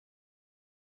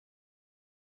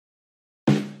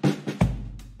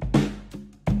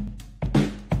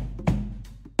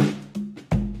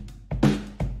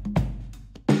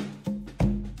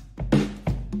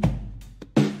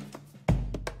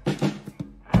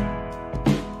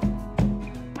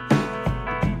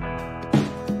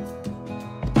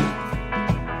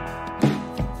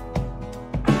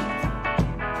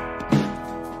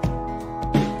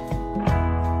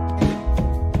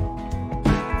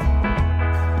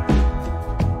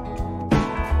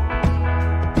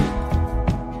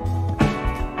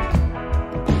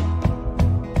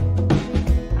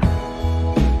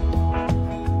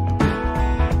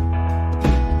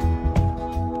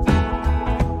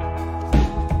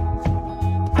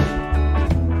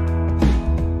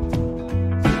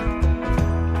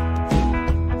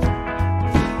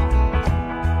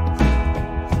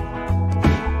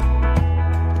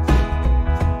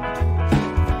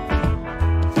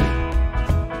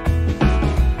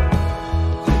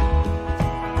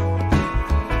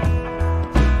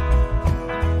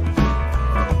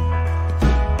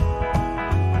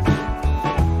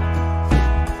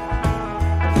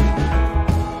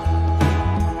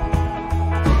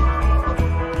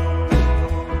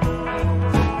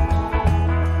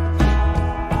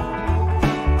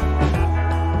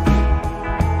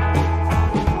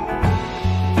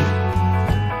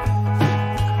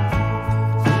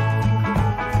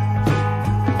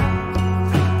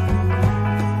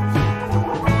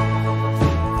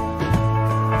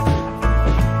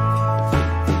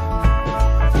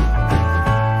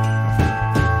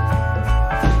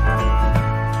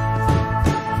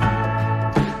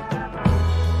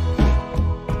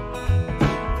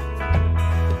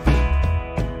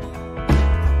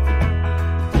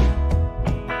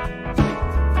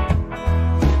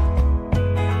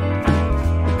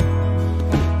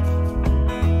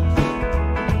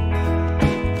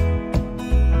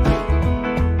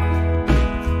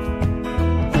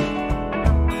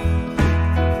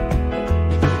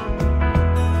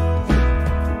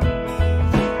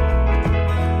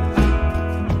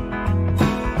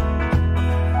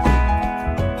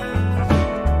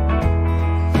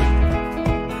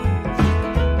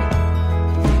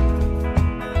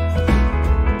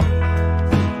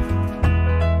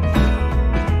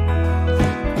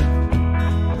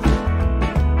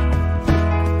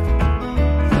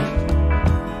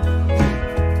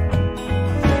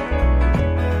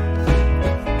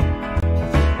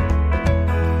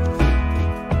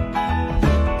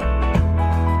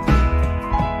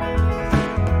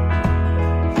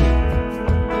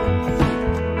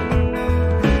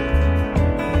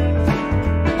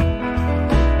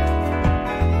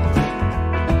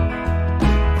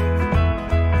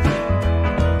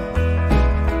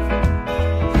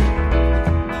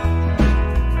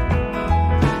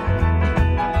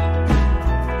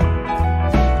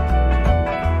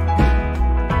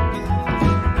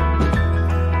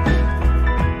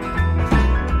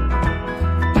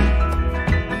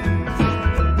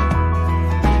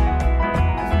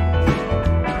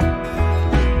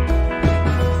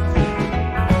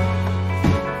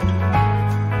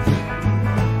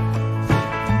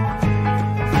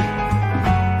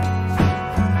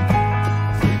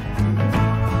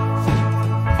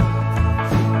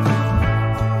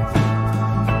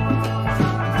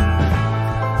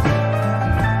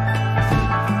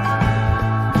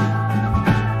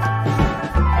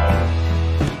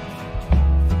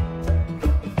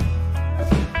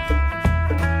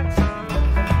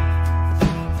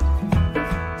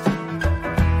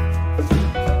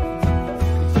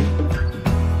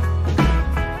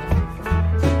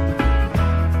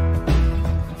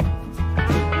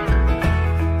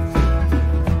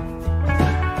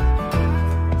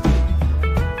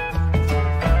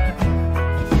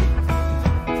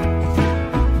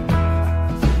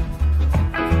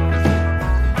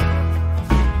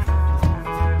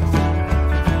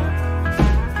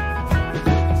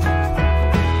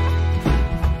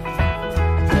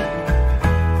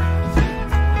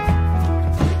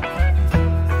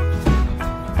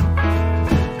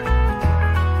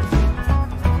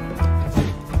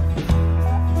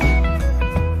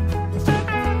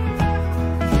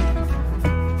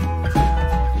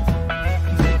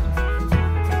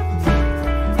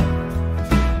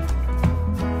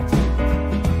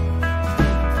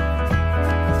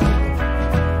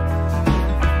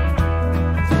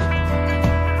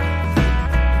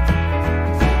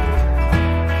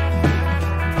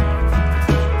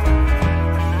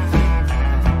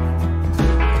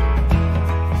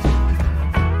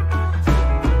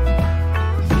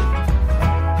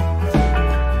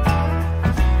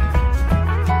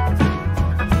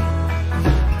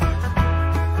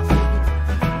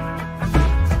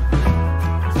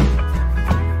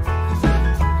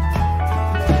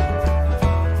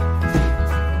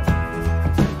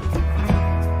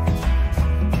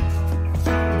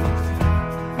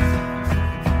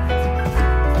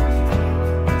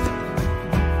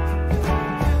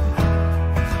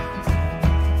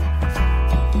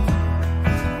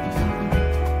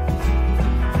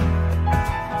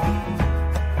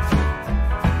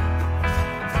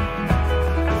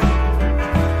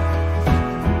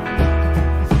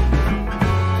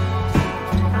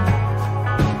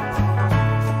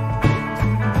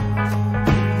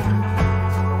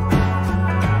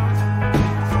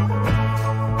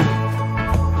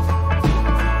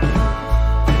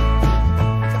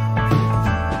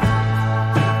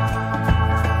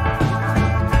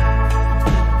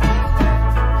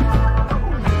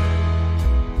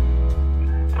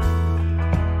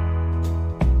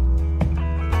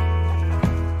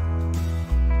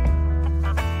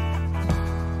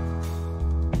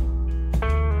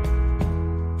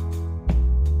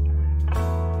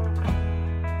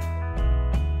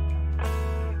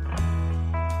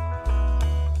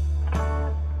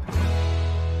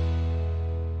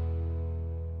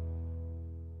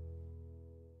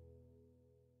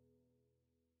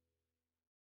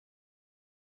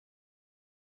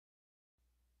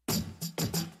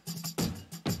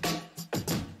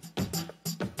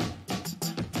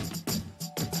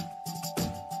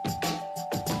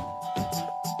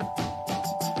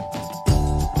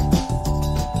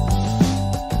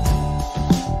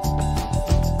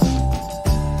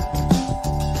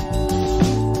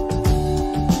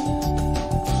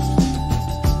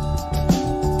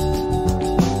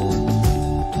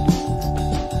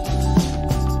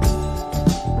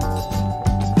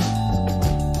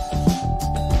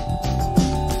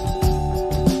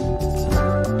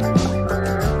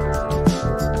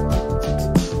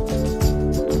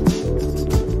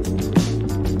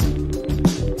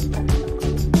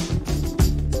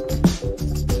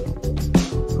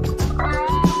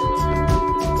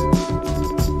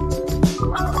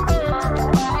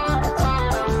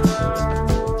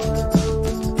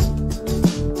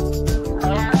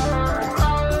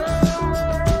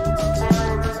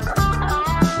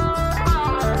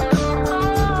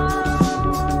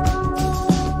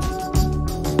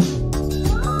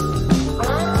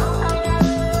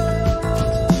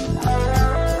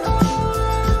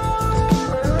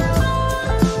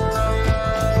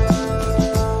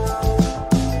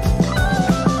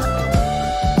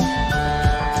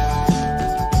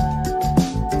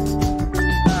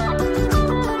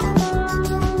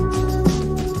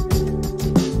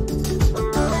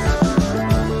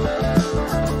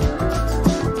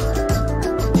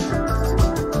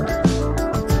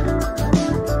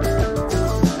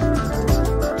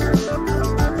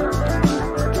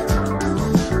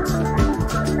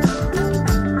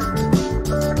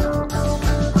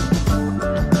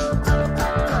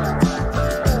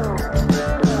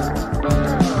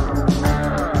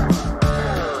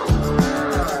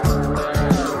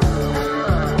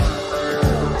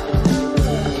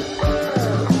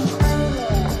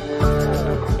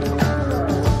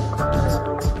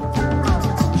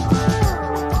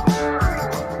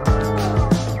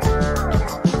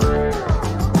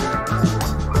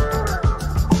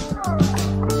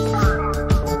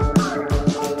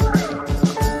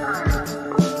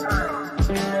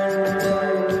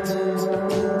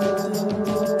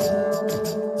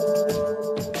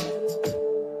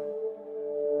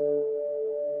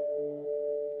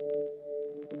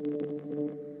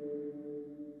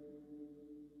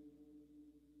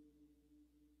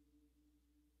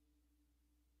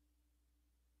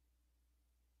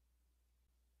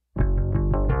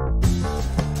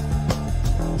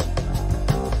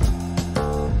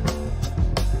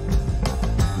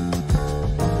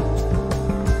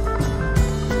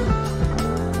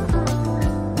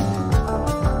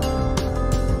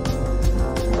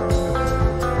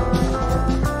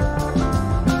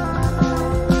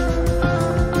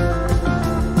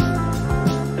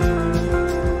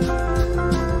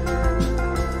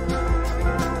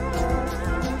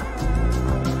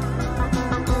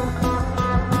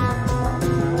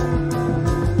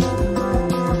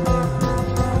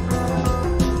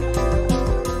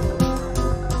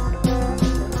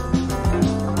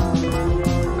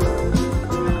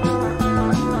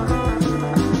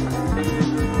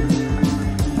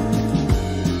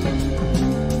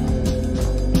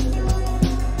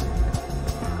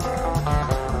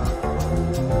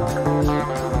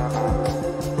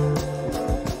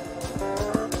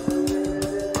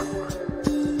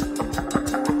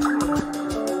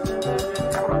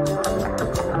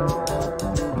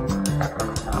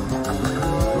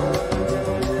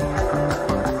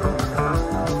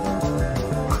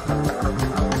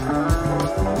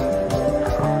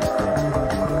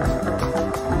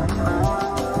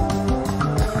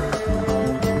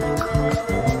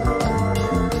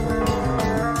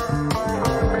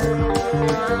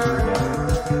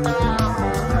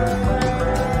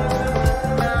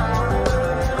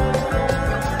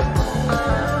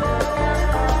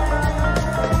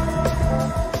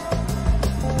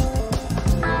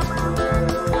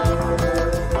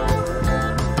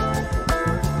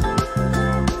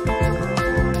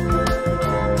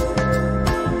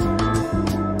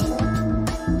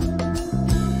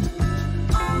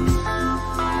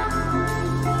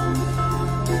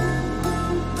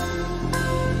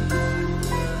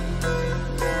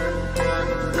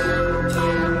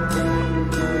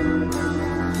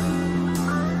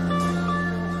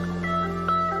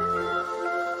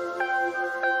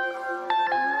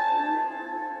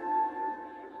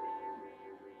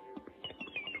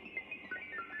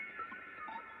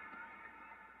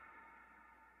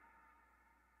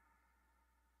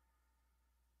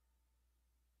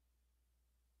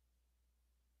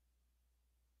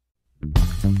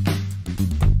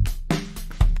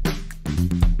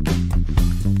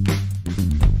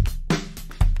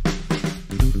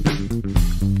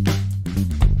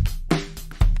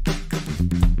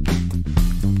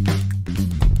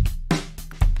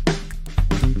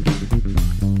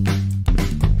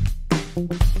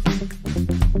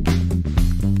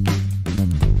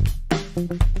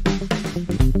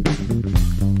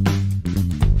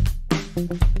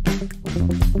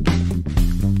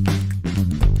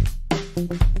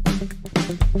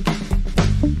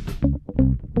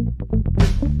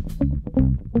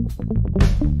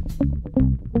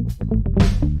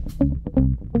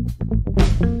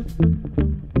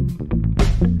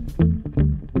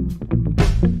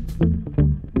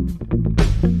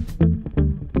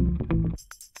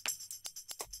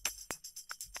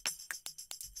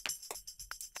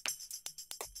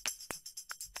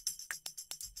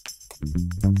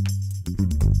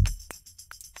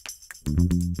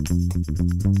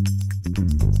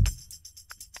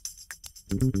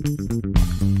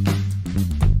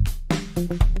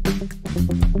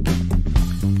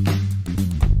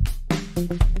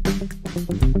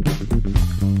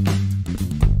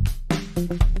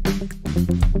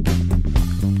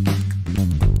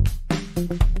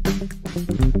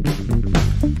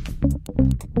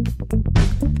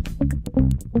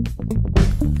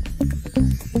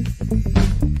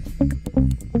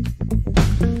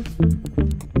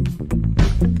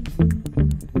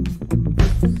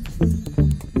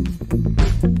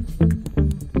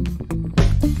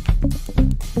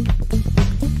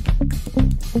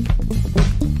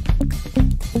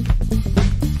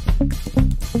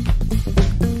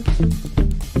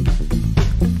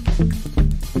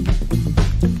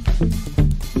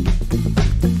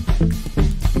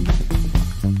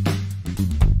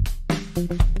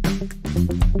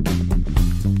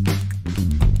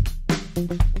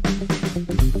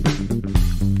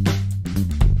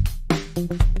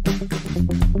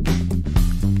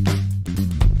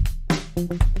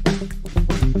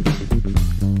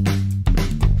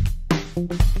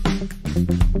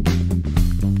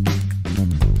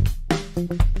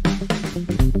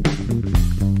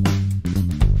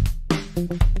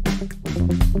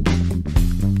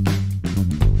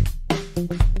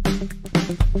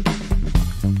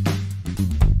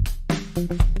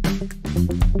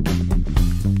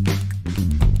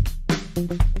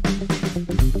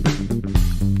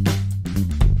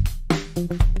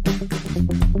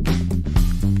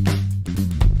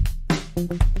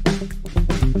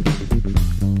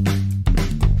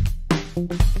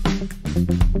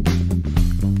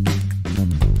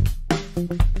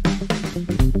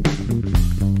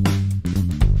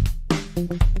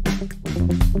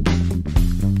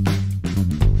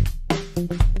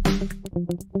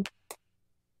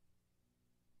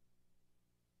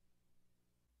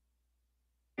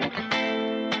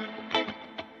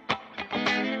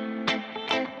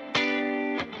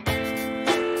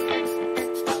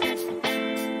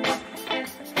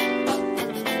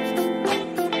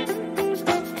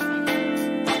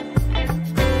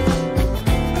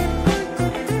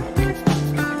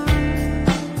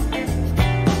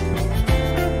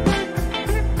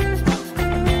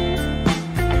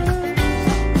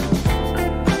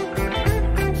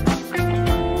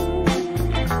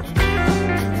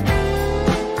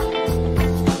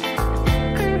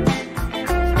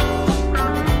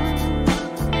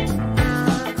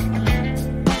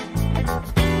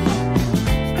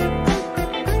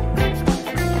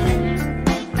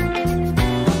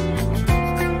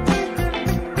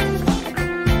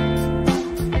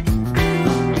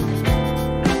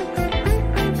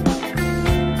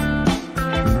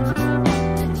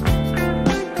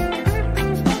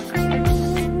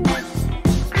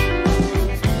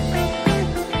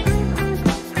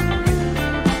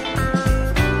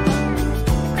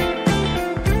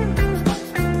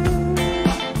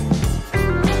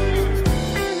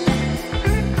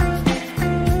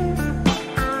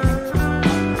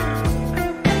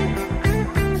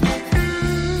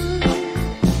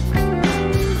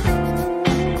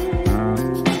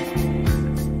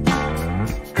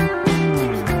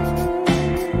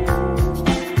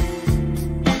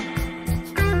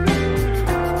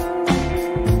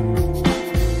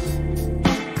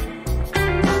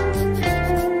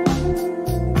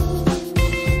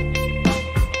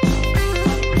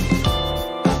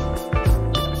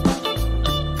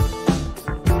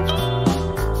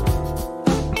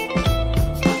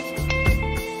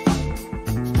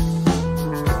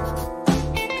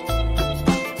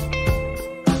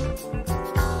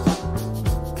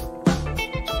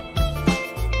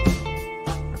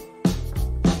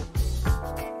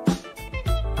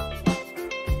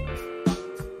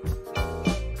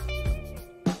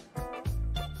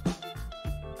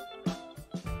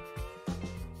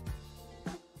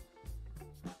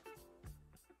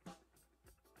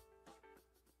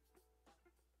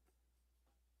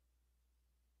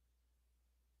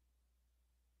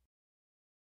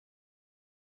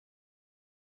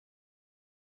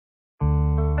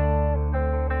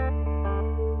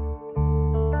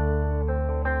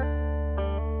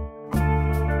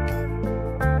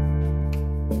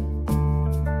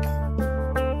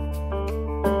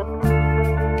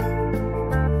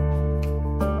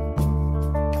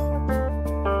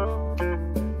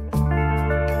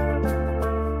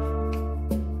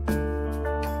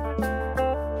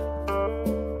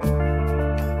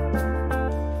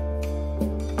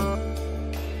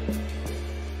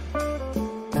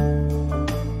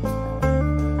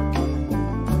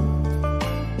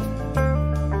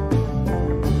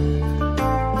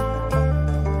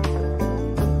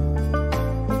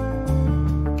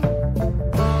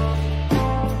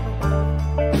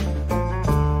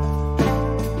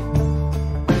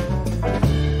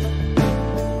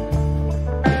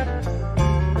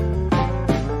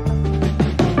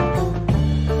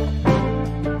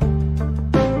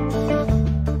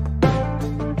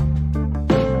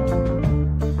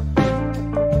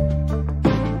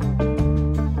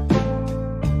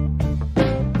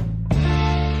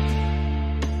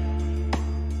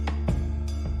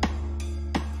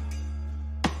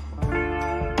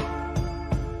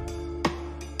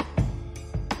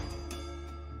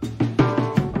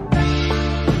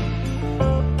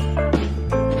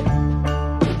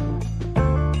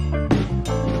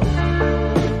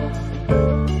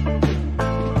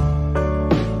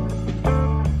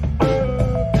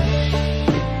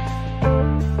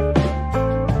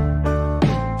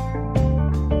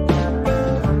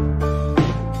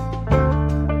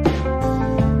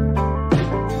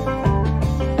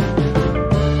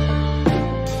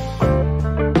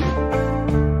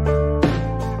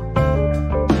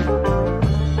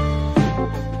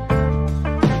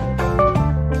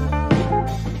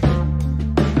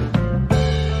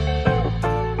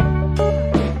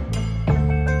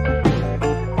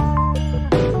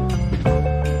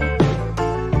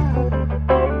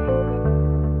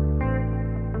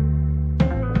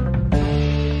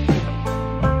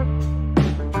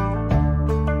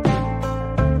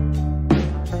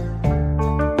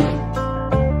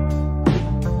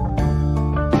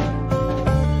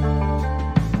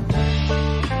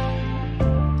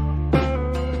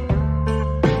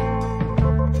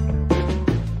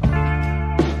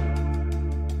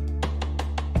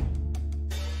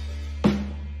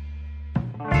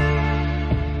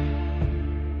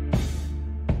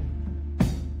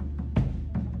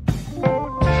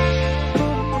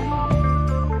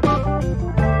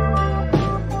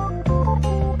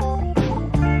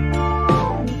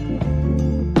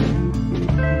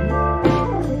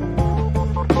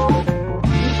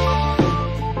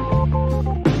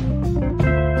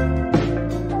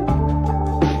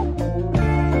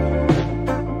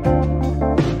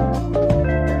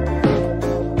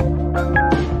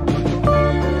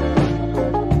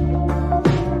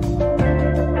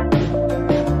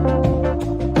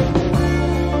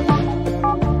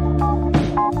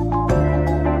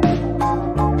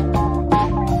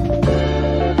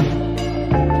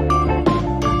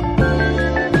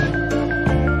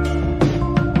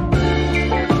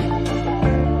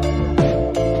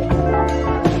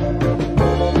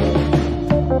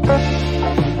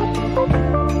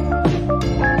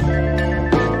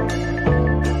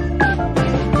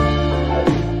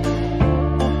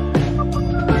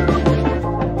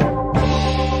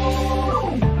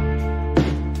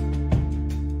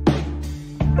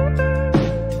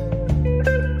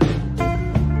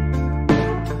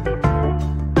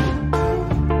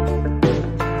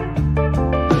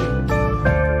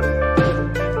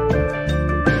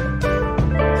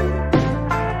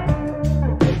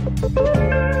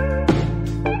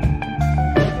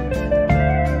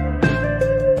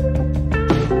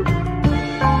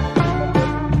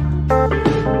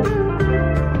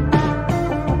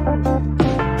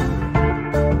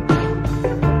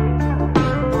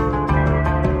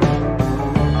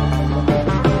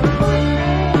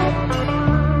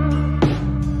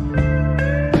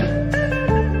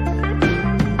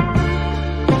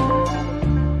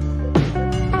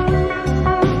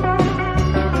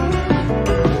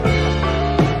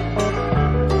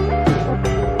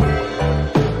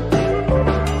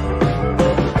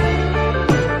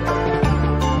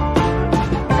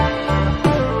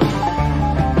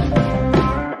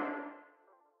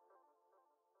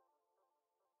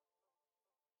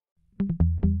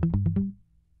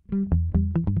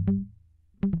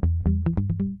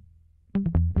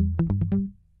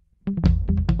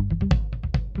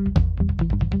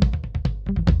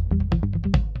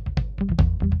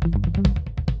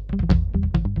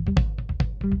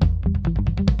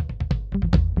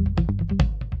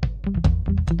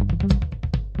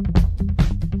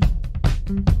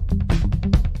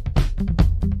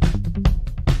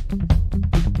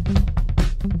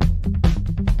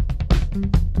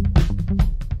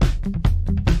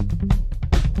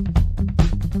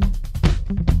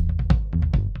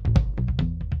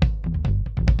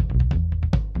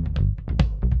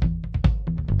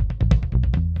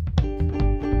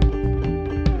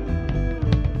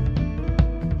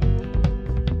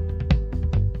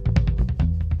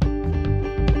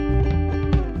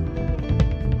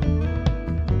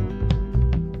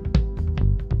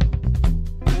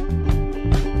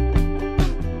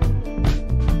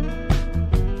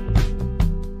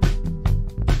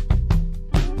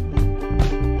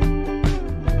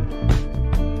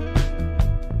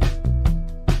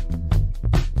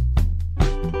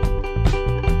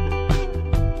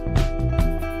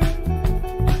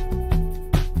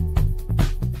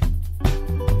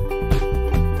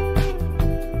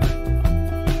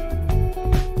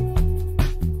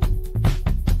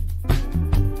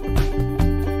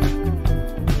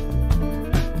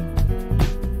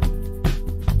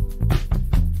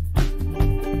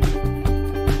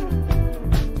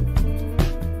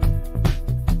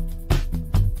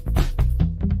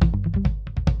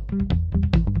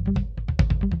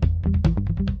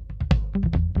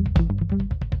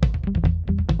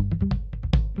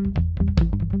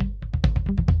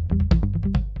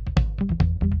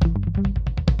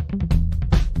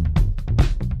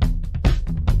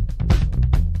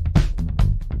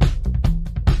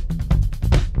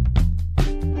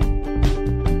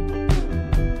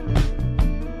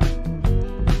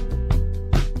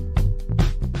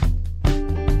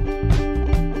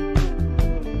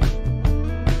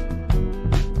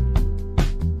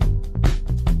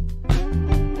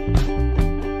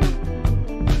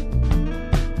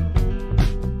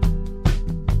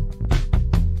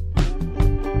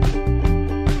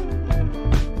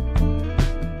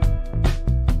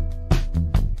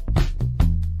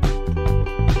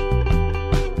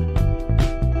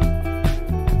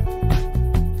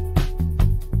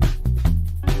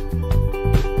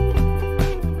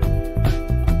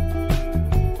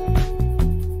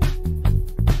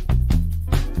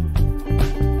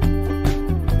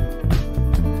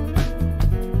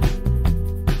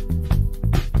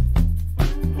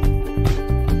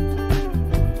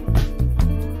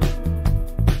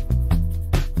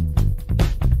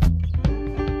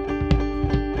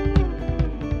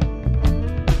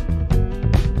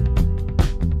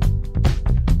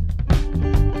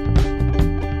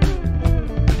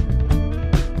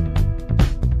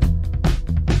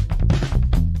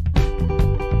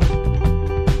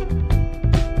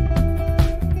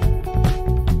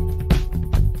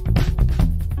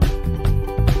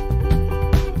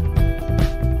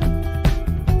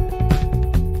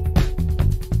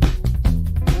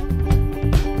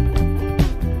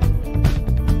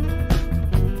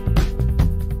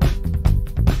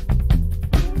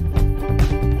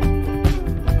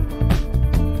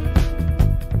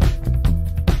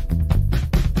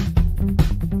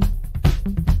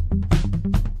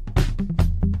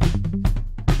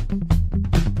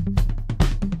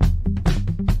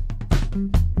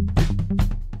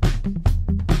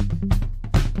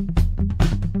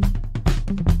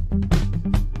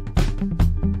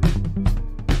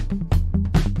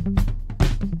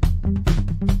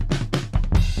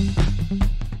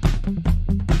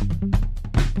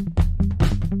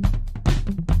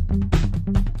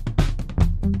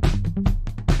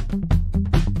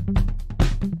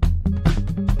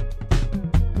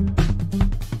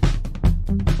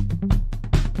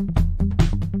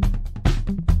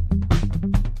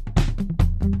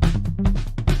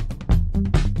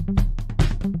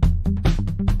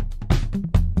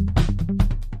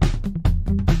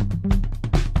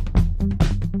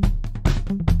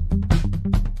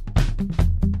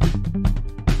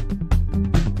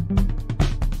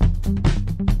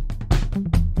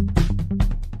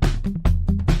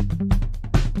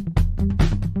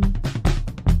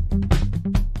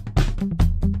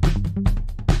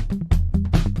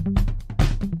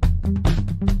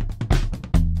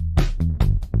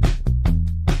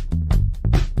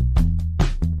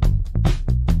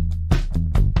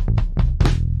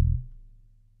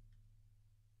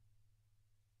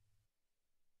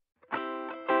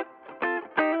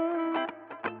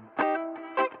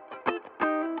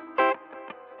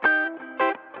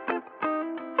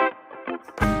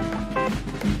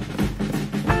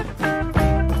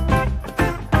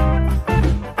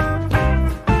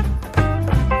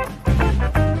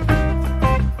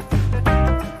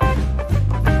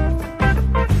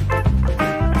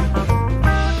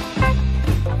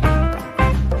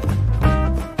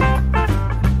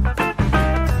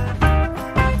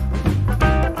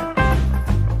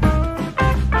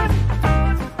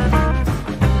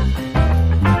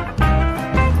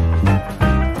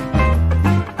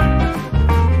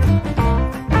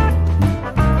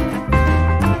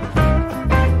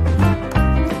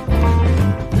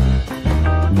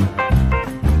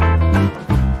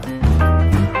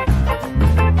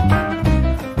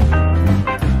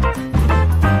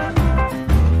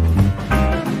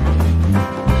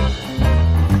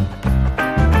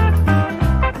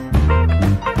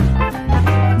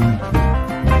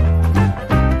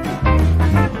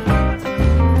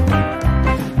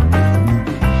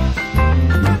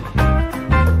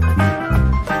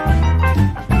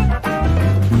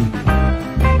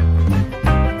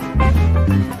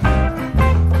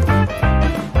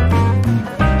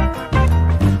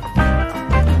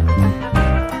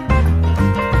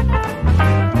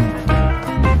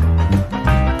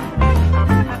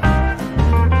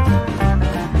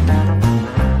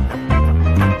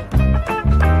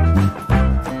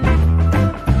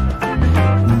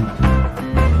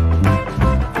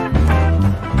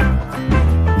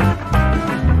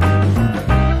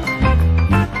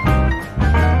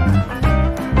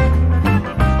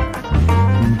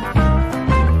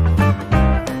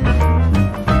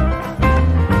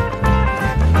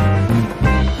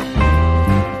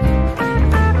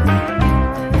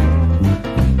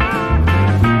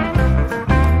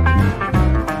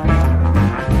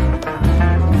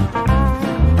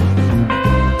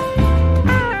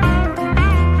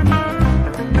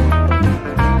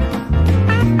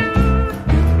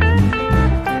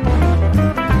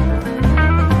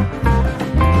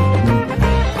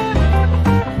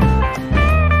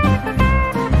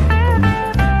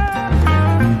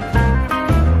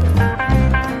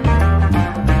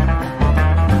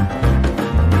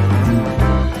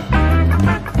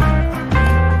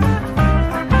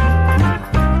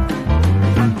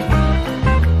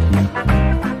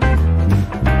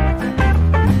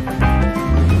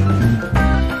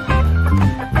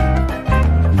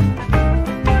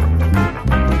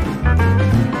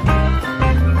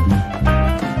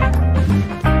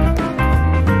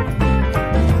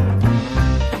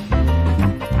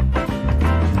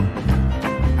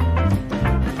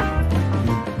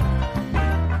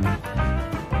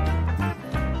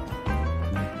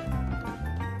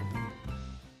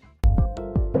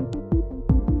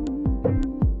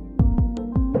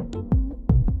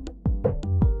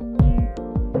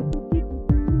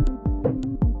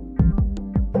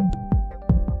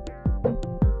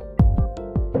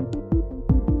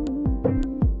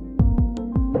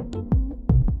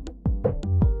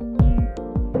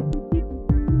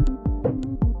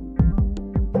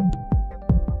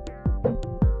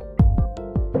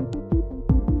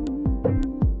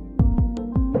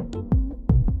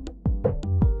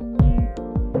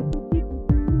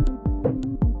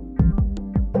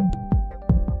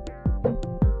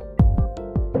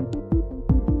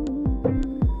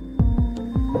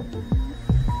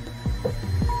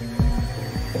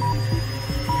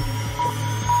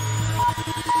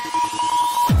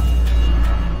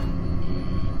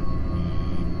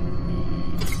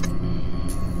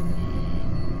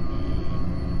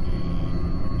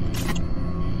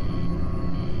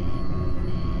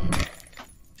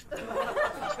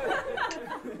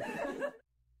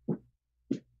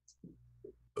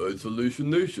Isolation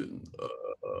Nation.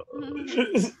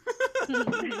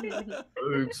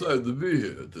 Very excited to be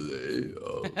here today.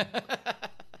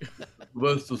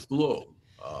 Sylvester Stallone.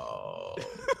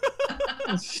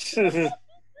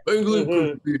 England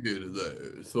couldn't be here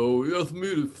today, so he asked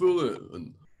me to fill in.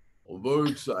 And I'm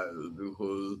very excited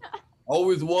because I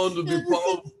always wanted to be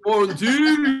part of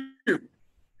quarantine.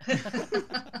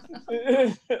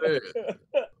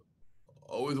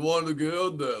 I always wanted to get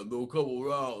out there, do a couple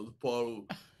rounds, part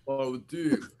of the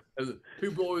team. And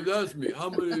people always ask me, how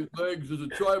many legs does a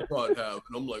tripod have?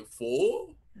 And I'm like, 4?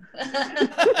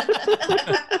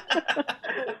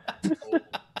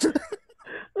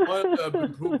 I've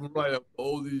been proven right after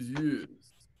all these years.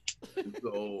 And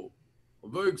so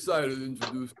I'm very excited to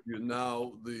introduce to you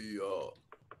now the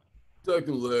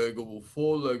second leg of a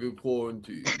 4-legged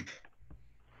quarantine.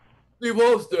 Steve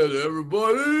Hofstetter,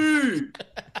 everybody!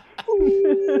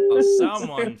 Well,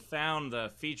 someone found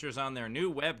the features on their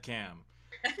new webcam.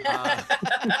 I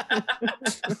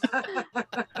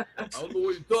don't know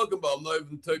what you're talking about. I'm not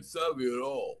even tech savvy at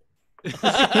all.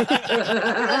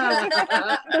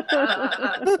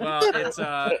 Well,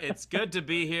 it's good to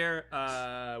be here.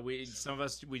 Some of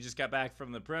us just got back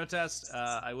from the protest.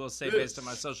 I will say, based on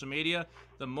my social media,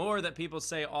 the more that people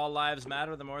say all lives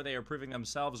matter, the more they are proving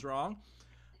themselves wrong.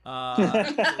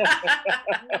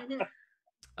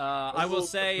 I will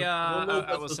say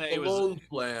it was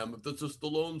slam. If that's a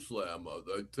Stallone slam,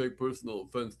 I take personal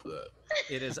offense to that.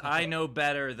 It is. I know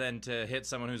better than to hit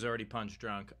someone who's already punch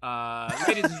drunk.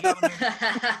 Ladies and gentlemen,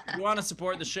 if you want to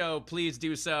support the show, please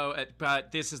do so.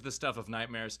 But this is the stuff of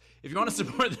nightmares. If you want to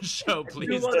support the show,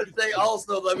 please. I want to say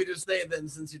also, let me just say then,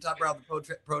 since you talked about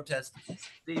the protest,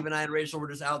 Steve and I and Rachel were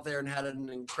just out there and had an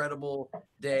incredible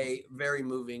day. Very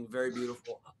moving, very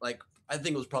beautiful. Like, I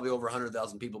think it was probably over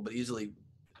 100,000 people, but easily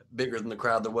bigger than the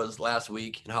crowd there was last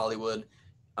week in Hollywood.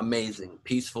 Amazing,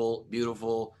 peaceful,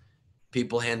 beautiful,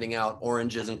 people handing out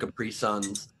oranges and Capri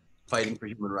Suns, fighting for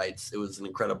human rights. It was an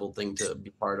incredible thing to be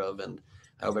part of, and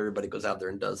I hope everybody goes out there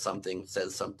and does something,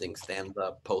 says something, stands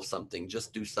up, posts something,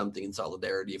 just do something in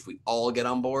solidarity. If we all get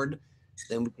on board,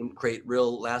 then we can create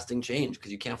real lasting change,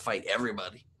 because you can't fight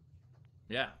everybody.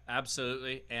 Yeah,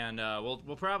 absolutely, and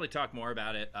we'll probably talk more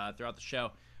about it throughout the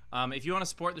show. If you want to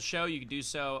support the show, you can do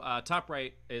so. Top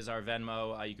right is our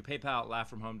Venmo. You can PayPal at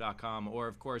laughfromhome.com, or,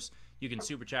 of course, you can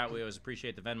Super Chat. We always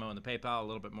appreciate the Venmo and the PayPal a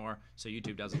little bit more, so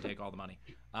YouTube doesn't take all the money.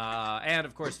 And,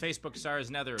 of course, Facebook stars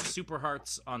Nether, Super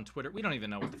Hearts on Twitter. We don't even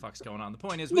know what the fuck's going on. The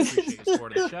point is, we appreciate your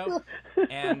support of the show.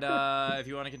 And if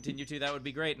you want to continue to, that would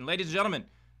be great. And, ladies and gentlemen,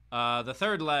 the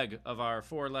third leg of our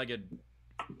 4-legged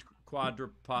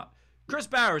quadrupod... Chris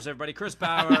Bowers, everybody. Chris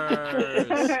Bowers.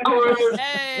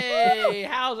 Hey,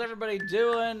 how's everybody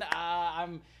doing?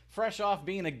 I'm fresh off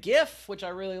being a GIF, which I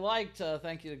really liked.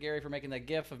 Thank you to Gary for making that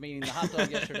GIF of me eating the hot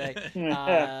dog yesterday.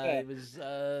 It was,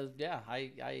 yeah,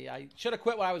 I should have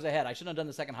quit when I was ahead. I shouldn't have done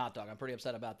the second hot dog. I'm pretty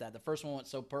upset about that. The first one went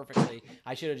so perfectly.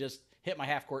 I should have just hit my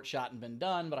half-court shot and been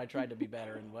done, but I tried to be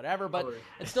better and whatever. But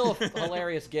it's still a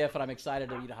hilarious GIF, and I'm excited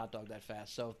to eat a hot dog that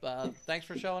fast. So thanks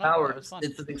for showing up. Howard, It was fun.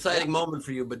 it's an exciting moment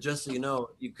for you, but just so you know,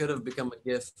 you could have become a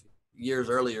GIF years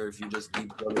earlier if you just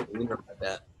keep going like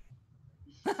that.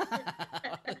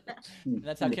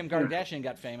 That's how Kim Kardashian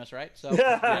got famous, right? So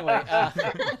anyway, I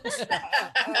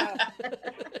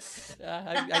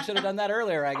should have done that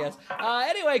earlier, I guess.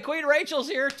 Anyway, Queen Rachel's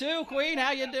here too. Queen,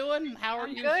 how you doing? How are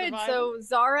you? Good. Surviving? So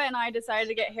Zara and I decided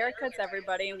to get haircuts,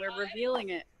 everybody, and we're revealing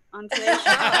it on today's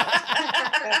show.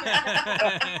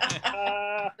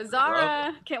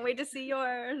 Zara, can't wait to see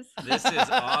yours. This is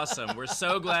awesome. We're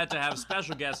so glad to have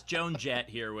special guest Joan Jett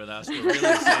here with us. We're really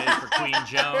excited for Queen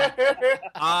Joan.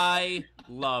 I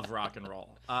love rock and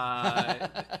roll.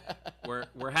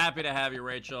 We're happy to have you,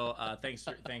 Rachel. Thanks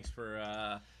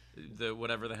for the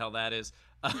whatever the hell that is.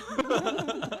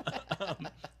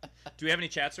 Do we have any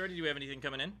chats already? Do we have anything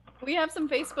coming in? We have some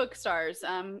Facebook stars,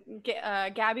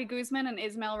 Gabby Guzman and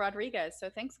Ismael Rodriguez. So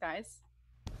thanks, guys.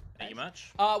 Thank you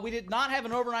much. We did not have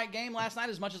an overnight game last night.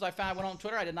 As much as I went on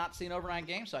Twitter, I did not see an overnight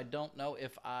game, so I don't know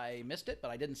if I missed it, but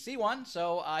I didn't see one.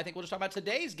 So I think we'll just talk about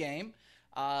today's game.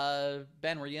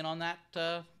 Ben, were you in on that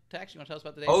text? You want to tell us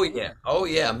about today's game? Oh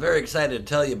yeah. I'm very excited to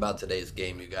tell you about today's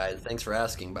game, you guys. Thanks for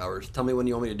asking, Bowers. Tell me when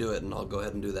you want me to do it, and I'll go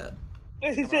ahead and do that.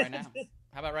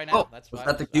 How about right now? Oh, was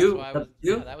that the cue?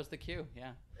 Yeah, that was the cue.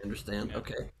 Yeah. I understand. Yeah.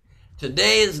 Okay.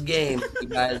 Today's game, you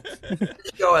guys.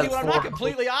 When I'm not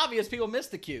completely obvious, people miss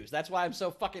the cues. That's why I'm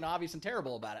so fucking obvious and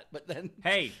terrible about it. But then,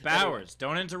 hey, Bowers,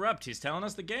 don't interrupt. He's telling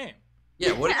us the game.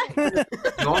 Yeah, what?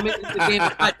 You want me to do the game?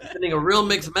 I'm sending a real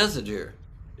mixed message here.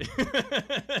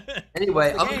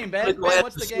 Anyway, What's the I'm game, gonna Ben? go Ben, ahead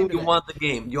what's and the game assume you today? want the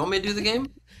game. You want me to do the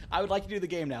game? I would like to do the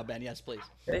game now, Ben. Yes, please.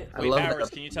 Okay, I Wait, love Powers,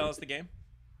 that. can you tell us the game?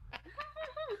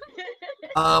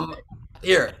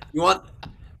 Here, you want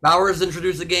Bowers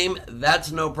introduce the game?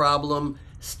 That's no problem.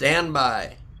 Stand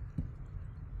by.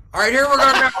 All right, here we're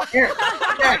going to go. Here.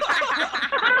 Okay.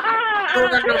 Here we're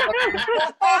gonna do it.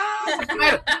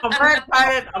 I'm very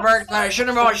excited. I'm very excited. I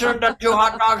shouldn't have done 2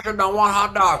 hot dogs. Should have done 1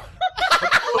 hot dog.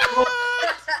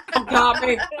 Don't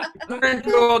copy. Turn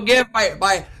into a gift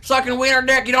by sucking wiener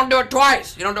dick. You don't do it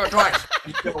twice. You don't do it twice.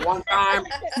 You do it 1 time.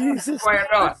 That's the way you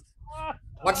do it.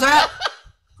 What's that?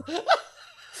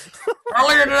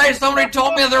 Earlier today, somebody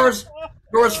told me there was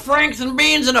franks and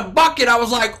beans in a bucket. I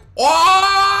was like,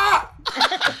 oh!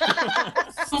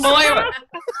 Don't believe it.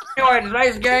 Anyway,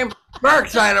 today's game, very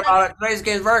excited about it. Today's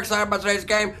game, very excited about today's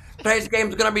game. Today's game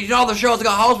is going to be, the show's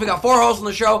got hosts. We got 4 hosts on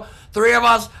the show. 3 of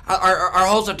us are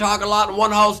hosts that talk a lot, and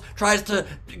 1 host tries to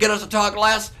get us to talk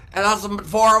less, and that's the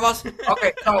 4 of us.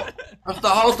 Okay, so that's the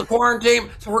host of Quarantine.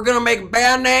 So we're going to make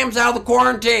band names out of the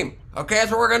Quarantine. Okay, that's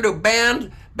what we're going to do.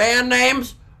 Band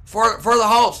names for the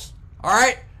hosts. All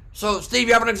right? So, Steve,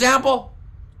 you have an example?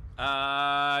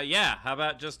 Yeah. How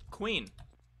about just Queen?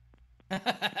 I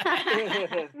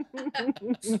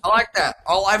like that.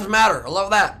 All lives matter. I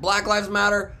love that. Black lives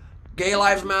matter. Gay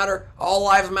lives matter. All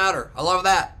lives matter. I love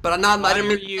that. But I didn't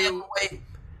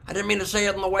mean to say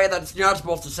it in the way that you're not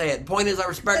supposed to say it. The point is, I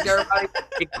respect everybody.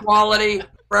 Equality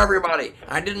for everybody.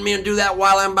 I didn't mean to do that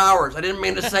while I'm Bowers. I didn't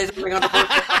mean to say something under.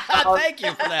 Thank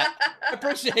you for that. I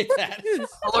appreciate that.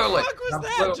 Absolutely. What the fuck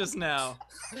was that just now?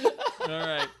 All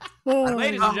right.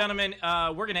 Ladies and gentlemen,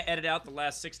 we're going to edit out the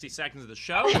last 60 seconds of the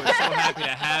show. We're so happy to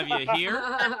have you here.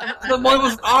 The one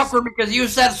was awkward because you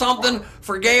said something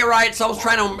for gay rights. I was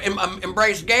trying to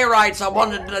embrace gay rights. I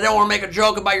didn't want to make a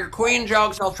joke about your Queen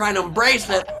jokes. I was trying to embrace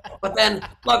it. But then,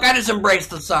 look, I just embraced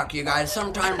the suck, you guys.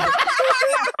 Sometimes.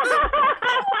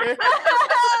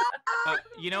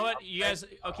 You know what? You guys,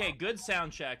 okay, good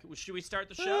sound check. Should we start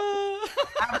the show?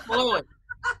 Absolutely.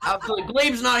 Absolutely.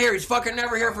 Gleib's not here. He's fucking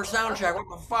never here for sound check. What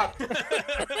the fuck?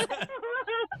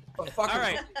 All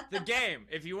right, the game.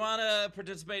 If you want to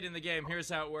participate in the game, here's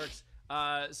how it works.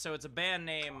 So it's a band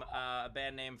name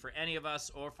for any of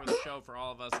us or for the show for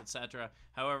all of us, etc.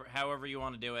 However you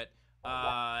want to do it.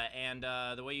 And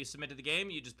the way you submit to the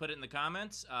game, you just put it in the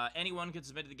comments. Anyone can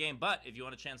submit to the game, but if you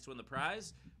want a chance to win the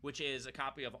prize, which is a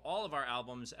copy of all of our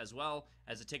albums as well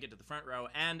as a ticket to the front row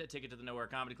and a ticket to the Nowhere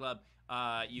Comedy Club,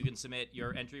 you can submit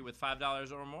your entry with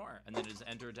 $5 or more, and then it is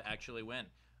entered to actually win.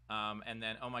 And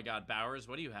then, oh my God, Bowers,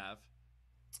 what do you have?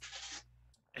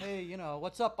 Hey,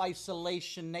 what's up,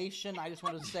 Isolation Nation? I just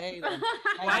want to say that.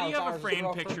 Why do you have a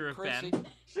framed picture of Ben?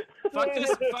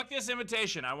 Fuck this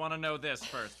imitation. I want to know this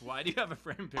first. Why do you have a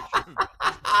framed picture of Ben?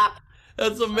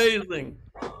 That's amazing.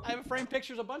 I have a framed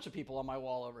picture of a bunch of people on my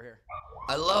wall over here.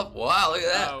 Wow, look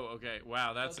at that. Oh, okay.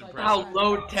 Wow, that's impressive. How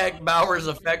low-tech Bowers'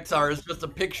 effects are is just a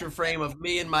picture frame of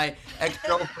me and my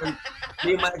ex-girlfriend,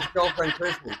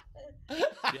 Christy.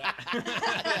 Yeah.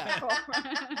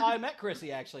 I met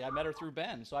Chrissy, actually. I met her through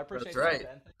Ben, so I appreciate That's right.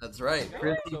 that, Ben. That's right.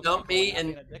 Christy So dumped me, being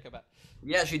and a dick about it.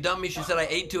 yeah, she dumped me. She said I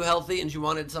ate too healthy, and she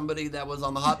wanted somebody that was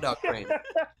on the hot dog train.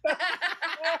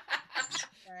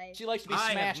 She likes to be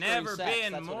I smashed have never during sex.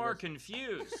 been That's what more it is.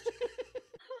 confused.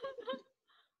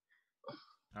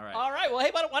 All right. All right. Well,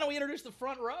 hey, why don't we introduce the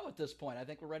front row at this point? I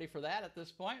think we're ready for that at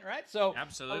this point, right? So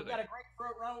Absolutely. we've got a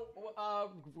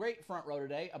great front row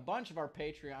today. A bunch of our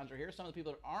Patreons are here. Some of the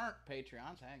people that aren't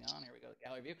Patreons. Hang on. Here we go.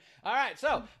 Gallery view. All right.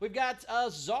 So we've got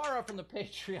Zara from the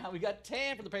Patreon. We've got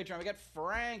Tam from the Patreon. We've got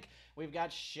Frank. We've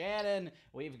got Shannon.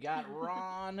 We've got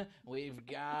Ron. We've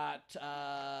got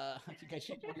you guys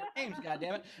should know your names,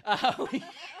 goddammit.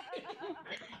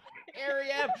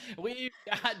 Ariam. We've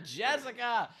got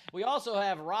Jessica. We also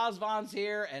have Razvan's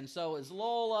here, and so is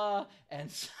Lola,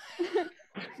 and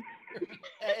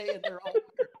hey, and they're all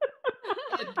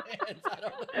headbands. I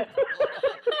don't know.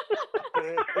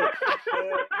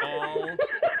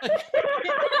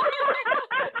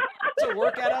 It's a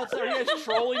workout outside. Are you guys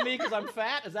trolling me because I'm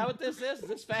fat? Is that what this is? Is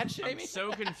this fat shaming? I'm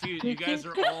so confused. You guys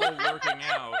are all working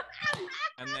out.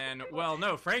 And then, well,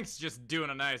 no, Frank's just doing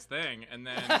a nice thing. And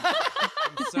then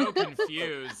I'm so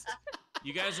confused.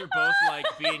 You guys are both like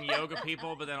being yoga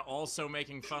people, but then also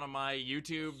making fun of my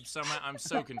YouTube somehow. I'm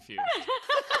so confused.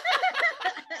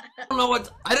 I don't know what.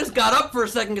 I just got up for a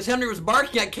second because Henry was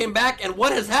barking. I came back, and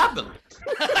what has happened?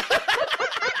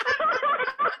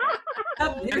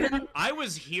 I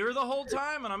was here the whole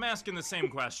time, and I'm asking the same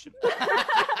question.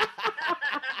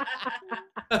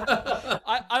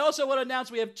 I also want to announce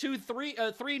we have three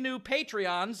new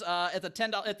Patreons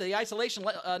at the Isolation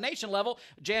Nation level.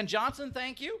 Jan Johnson,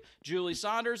 thank you. Julie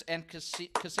Saunders and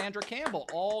Cassandra Campbell,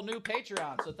 all new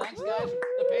Patreons. So thanks, guys, for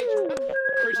the Patreon.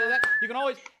 Appreciate that. You can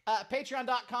always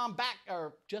patreon.com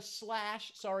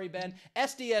sorry, Ben,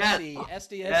 SDSC.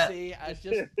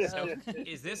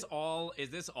 Is this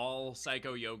all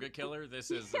Psycho Yoga Killer?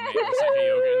 This is amazing. Psycho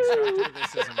Yoga Instructor.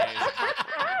 This is amazing.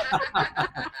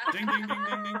 Ding, ding, ding,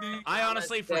 ding, ding, ding. I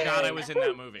honestly forgot I was in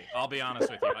that movie. I'll be honest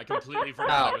with you. I completely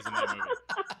forgot I was in that movie.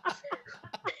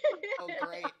 Oh,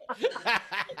 great.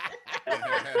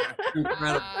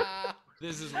 Incredible.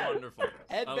 This is wonderful.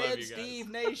 Headband Steve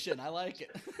Nation. I like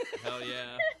it. Hell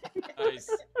yeah. Nice.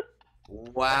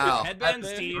 Wow. Headband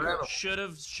Steve should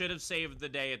have saved the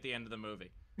day at the end of the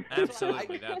movie.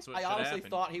 Absolutely. That's what I should honestly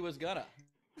happen. thought he was gonna.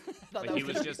 Like he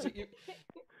was just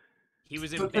he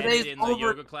was embedded in the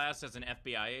yoga class as an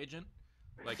FBI agent.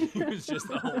 Like he was just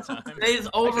the whole time. Today's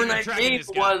overnight game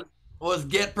was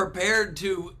get prepared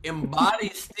to embody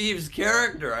Steve's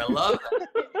character. I love it.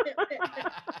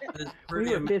 It's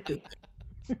pretty amazing.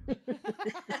 I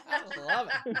love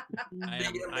it. I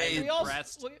am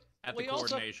impressed at the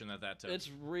coordination that took. It's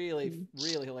really,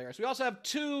 really hilarious. We also have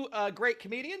two great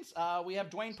comedians. We have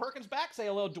Dwayne Perkins back. Say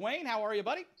hello, Dwayne. How are you,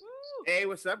 buddy? Hey,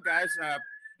 what's up, guys?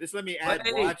 Just let me add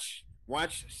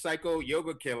watch Psycho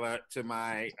Yoga Killer to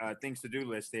my things to do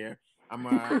list here. I'm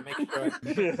making sure. I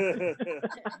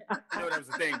know that was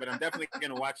the thing, but I'm definitely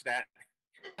gonna watch that.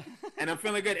 And I'm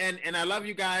feeling good, and I love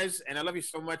you guys, and I love you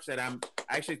so much that I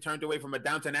actually turned away from a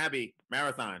Downton Abbey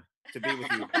marathon to be with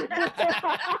you.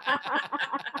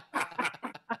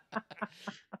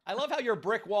 I love how your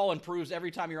brick wall improves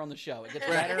every time you're on the show. It gets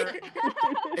better.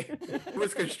 It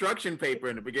was construction paper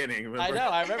in the beginning. Remember? I know.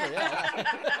 I remember. Yeah.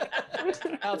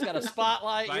 Now it's got a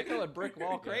spotlight. You're going brick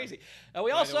wall crazy. And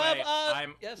we also have.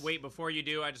 Yes. Wait, before you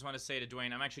do, I just want to say to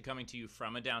Dwayne, I'm actually coming to you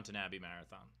from a Downton Abbey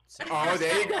marathon. So,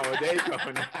 there you go. There you go.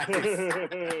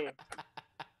 Nice.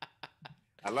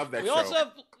 I love that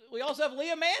show. We also have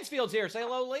Leah Mansfield's here. Say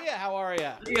hello, Leah. How are you?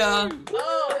 Yeah.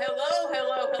 Oh, hello.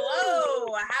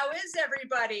 How is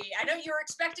everybody? I know you were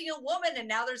expecting a woman, and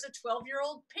now there's a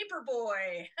 12-year-old paper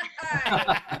boy.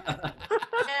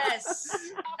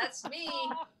 Yes, that's me.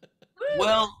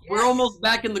 Well, we're almost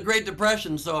back in the Great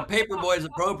Depression, so a paper boy is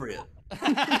appropriate.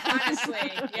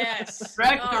 Honestly, yes.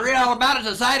 Read all about it.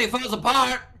 Society falls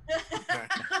apart.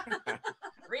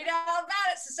 Read all about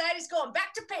it. Society's going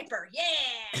back to paper. Yeah.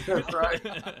 That's right.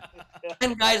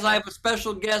 And guys, I have a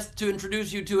special guest to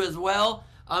introduce you to as well.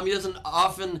 He doesn't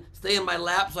often stay in my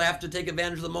lap, so I have to take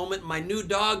advantage of the moment. My new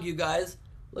dog, you guys.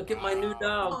 Look at my new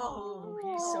dog. Oh,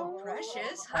 he's so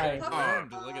precious. Hi,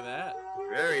 puppy. Oh, look at that.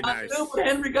 Very nice. I know, but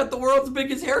Henry got the world's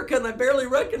biggest haircut, and I barely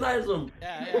recognize him.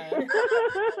 Yeah.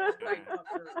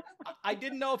 I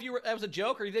didn't know if that was a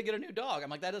joke or you did get a new dog. I'm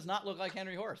like, that does not look like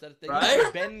Henry Horse.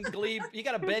 Right? Ben Gleib. You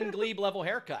got a Ben Gleib level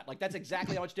haircut. Like that's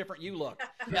exactly how much different you look.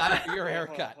 Yeah. Your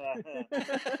haircut.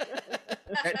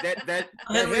 that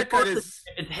Henry haircut Horse, is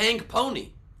it's Hank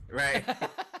Pony. right.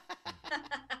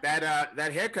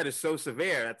 That haircut is so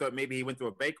severe. I thought maybe he went through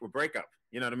a breakup.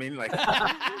 You know what I mean? Like,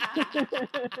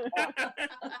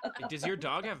 does your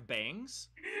dog have bangs?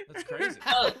 That's crazy.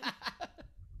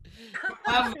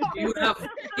 You have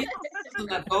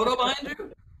that photo behind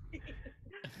you?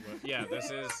 Yeah, this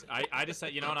is. I just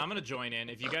said, you know what? I'm gonna join in.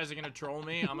 If you guys are gonna troll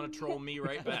me, I'm gonna troll me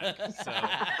right back. So,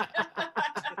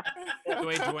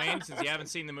 Dwayne, since you haven't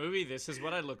seen the movie, this is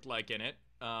what I looked like in it.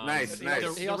 Nice.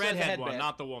 The redhead one,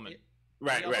 not the woman.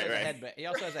 Right. He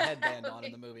also has a headband on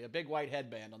in the movie, a big white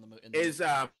headband on the movie. Is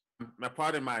my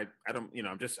part in my I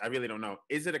really don't know.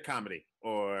 Is it a comedy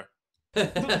or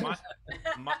No.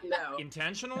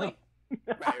 Intentionally?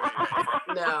 Right.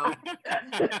 No.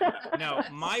 No,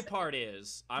 my part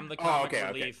is I'm the comic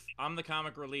relief. Okay. I'm the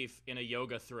comic relief in a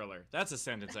yoga thriller. That's a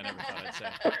sentence I never thought I'd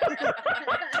say.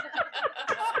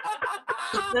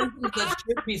 The sentence that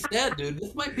should be said, dude.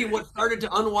 This might be what started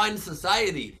to unwind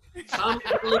society. Comic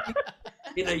relief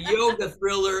in a yoga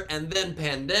thriller, and then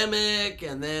pandemic,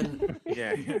 and then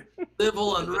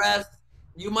civil unrest.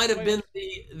 You might have been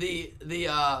the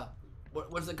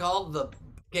what's it called? The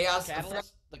chaos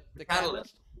catalyst. The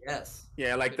catalyst. Yes.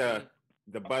 Yeah, like the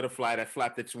butterfly that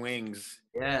flapped its wings.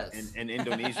 Yes. In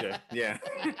Indonesia. Yeah.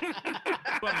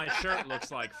 What my shirt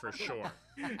looks like for sure.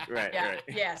 Right. Yeah. Right.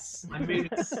 Yes. I mean,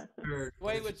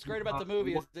 Wait, what's great about the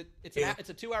movie is that it's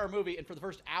a 2-hour movie, and for the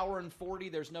first hour and 40,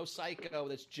 there's no psycho.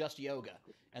 That's just yoga,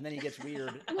 and then he gets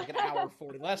weird like an hour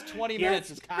 40. The last 20 minutes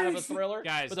is kind of a thriller,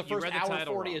 guys. But the first hour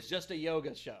 40 is just a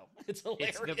yoga show. It's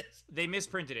hilarious. They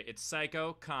misprinted it. It's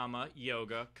psycho,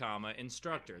 yoga,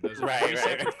 instructor. Those are right.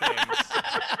 separate things.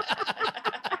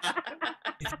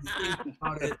 Think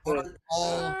about it. Aren't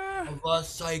all of us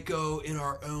psycho in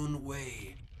our own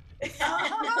way?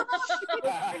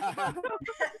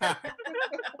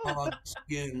 Hard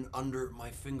skin under my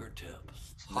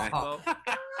fingertips.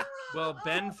 Well,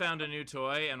 Ben found a new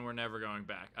toy, and we're never going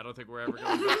back. I don't think we're ever going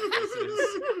back.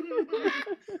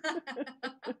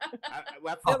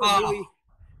 I feel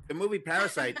the movie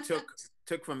Parasite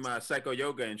took from Psycho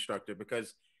Yoga Instructor,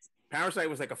 because Parasite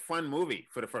was like a fun movie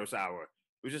for the first hour.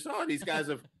 It was just, these guys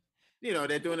have,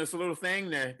 they're doing this little thing.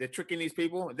 They're tricking these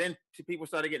people. And then people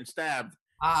started getting stabbed.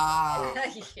 About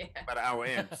an hour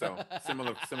in. So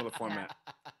similar format.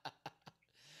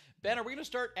 Ben, are we going to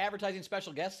start advertising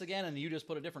special guests again, and you just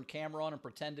put a different camera on and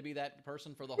pretend to be that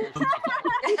person for the whole show?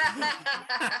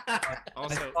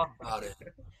 Also, about it.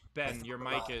 Ben, your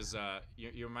mic is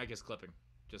clipping.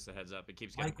 Just a heads up. It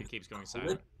keeps going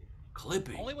silent.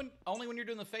 Clipping. Only when you're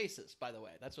doing the faces, by the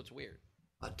way. That's what's weird.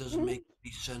 That doesn't make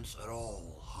any sense at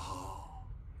all.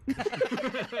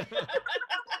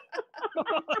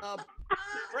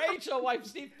 Rachel, wife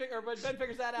Steve, Ben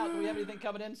figures that out. Do we have anything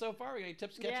coming in so far? We got any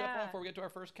tips to catch up on before we get to our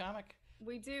first comic?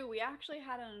 We do. We actually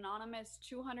had an anonymous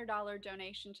 $200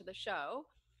 donation to the show,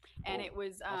 and it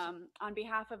was awesome. On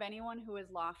behalf of anyone who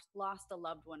has lost a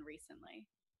loved one recently.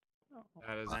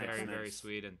 That is very, very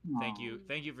sweet, and thank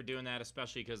you for doing that,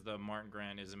 especially because the Martin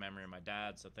Grant is a memory of my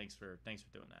dad. So thanks for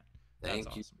doing that. That's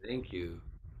awesome. Thank you.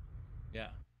 Yeah.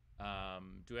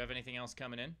 Do we have anything else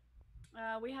coming in?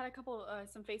 We had a couple,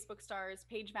 some Facebook stars: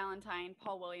 Paige Valentine,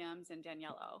 Paul Williams, and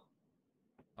Danielle O.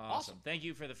 Awesome. Thank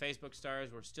you for the Facebook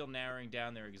stars. We're still narrowing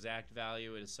down their exact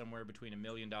value. It is somewhere between $1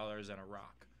 million and a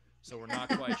rock. So we're not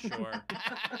quite sure.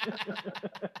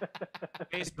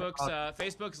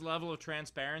 Facebook's level of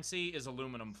transparency is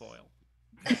aluminum foil.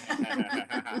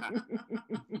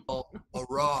 A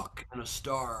rock and a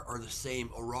star are the same.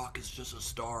 A rock is just a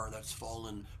star that's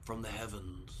fallen from the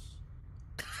heavens.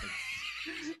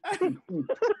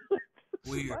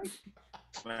 Weird.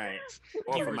 Right.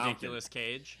 You ridiculous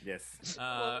Cage. Yes.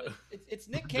 Well, it's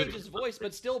Nick Cage's voice,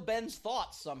 but still Ben's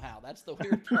thoughts somehow. That's the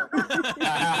weird part.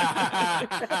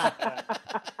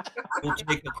 We'll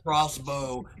take a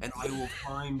crossbow and I will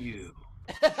find you.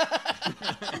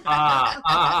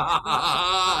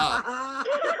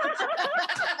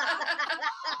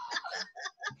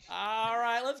 All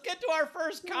right, let's get to our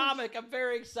first comic. I'm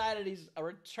very excited. He's a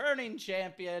returning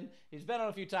champion. He's been on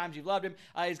a few times. You've loved him.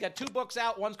 He's got 2 books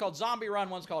out. One's called Zombie Run.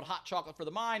 One's called Hot Chocolate for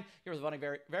the Mind. Here's a funny,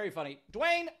 very, very funny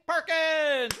Dwayne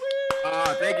Perkins.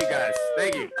 Thank you, guys.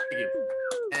 Thank you.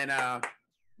 And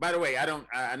by the way, I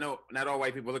know not all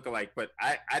white people look alike, but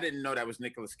I didn't know that was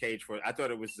Nicolas Cage. I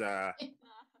thought it was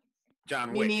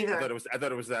John Wick. Me neither. I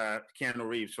thought it was Keanu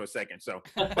Reeves for a second. So,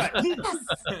 but as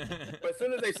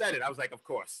soon as they said it, I was like, of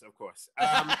course.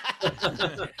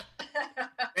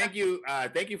 Thank you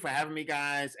for having me,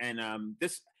 guys. And I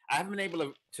haven't been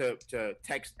able to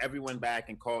text everyone back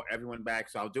and call everyone back,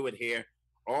 so I'll do it here.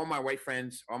 All my white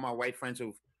friends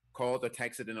who've called or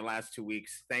texted in the last 2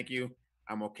 weeks, thank you.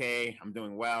 I'm okay. I'm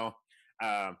doing well.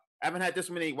 I haven't had this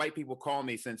many white people call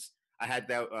me since I had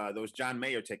those John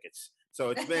Mayer tickets.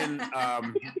 So it's been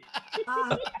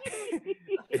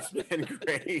it's been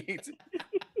great.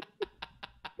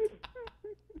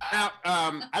 Now,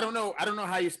 I don't know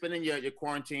how you're spending your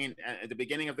quarantine. At the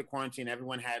beginning of the quarantine,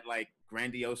 everyone had like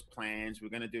grandiose plans. We're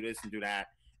gonna do this and do that,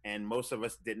 and most of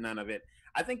us did none of it.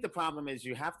 I think the problem is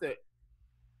you have to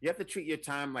treat your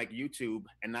time like YouTube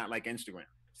and not like Instagram.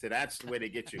 So that's the way they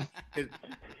get you.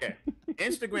 Yeah.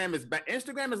 Instagram is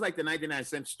like the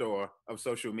 99-cent store of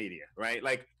social media, right?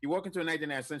 Like you walk into a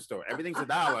 99-cent store, everything's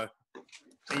 $1,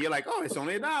 and you're like, oh, it's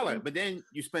only $1. But then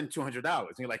you spend $200, and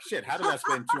you're like, shit, how did I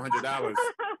spend $200?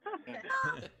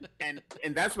 And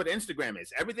that's what Instagram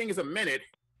is. Everything is a minute,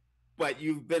 but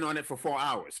you've been on it for 4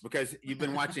 hours because you've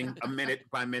been watching a minute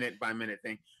by minute by minute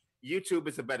thing. YouTube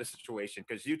is a better situation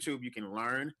because YouTube you can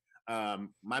learn. I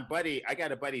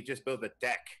got a buddy just built a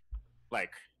deck.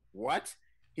 Like, what?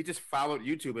 He just followed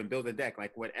YouTube and built a deck.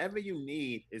 Like, whatever you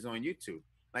need is on YouTube.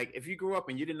 Like, if you grew up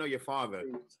and you didn't know your father,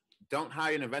 don't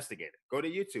hire an investigator. Go to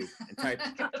YouTube and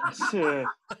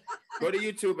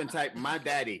type my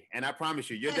daddy, and I promise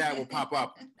you, your dad will pop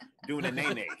up doing a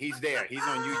nay-nay. He's there. He's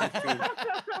on YouTube.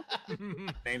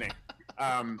 Nay-nay.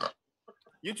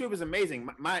 YouTube is amazing.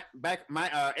 My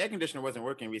air conditioner wasn't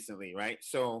working recently, right?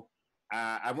 So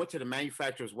I went to the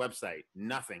manufacturer's website.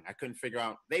 Nothing. I couldn't figure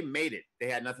out. They made it. They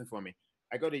had nothing for me.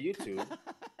 I go to YouTube.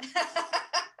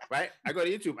 Right? I go to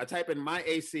YouTube. I type in my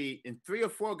AC, and 3 or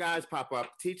 4 guys pop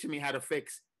up teaching me how to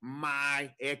fix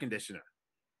my air conditioner.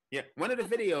 Yeah. One of the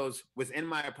videos was in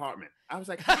my apartment. I was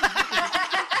like,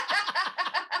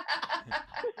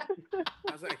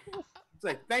 It's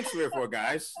like, thanks, 3 or 4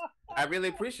 guys. I really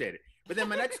appreciate it. But then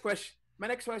my next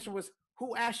question was,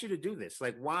 who asked you to do this?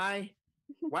 Like, why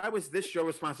was this your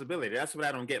responsibility? That's what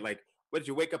I don't get. Like, what did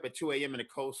you wake up at 2 a.m. in a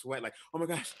cold sweat? Like, oh my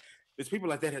gosh, there's people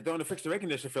like that don't fix the air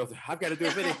conditioner filter. I've got to do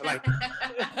a video. Like,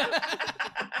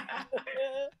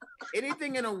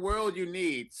 anything in the world you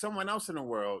need, someone else in the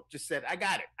world just said, I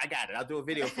got it. I'll do a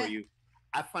video for you.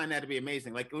 I find that to be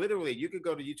amazing. Like, literally, you could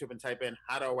go to YouTube and type in,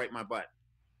 how do I wipe my butt?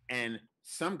 And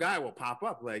some guy will pop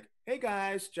up like, hey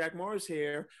guys, Jack Morris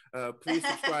here. Please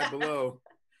subscribe below.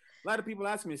 A lot of people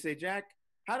ask me, say, Jack,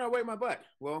 how do I wipe my butt?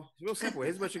 Well, it's real simple.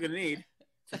 Here's what you're going to need.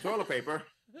 Some toilet paper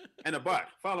and a butt.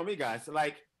 Follow me, guys.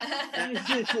 Like,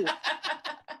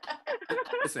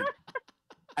 listen,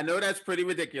 I know that's pretty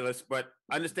ridiculous, but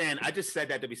understand, I just said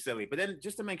that to be silly. But then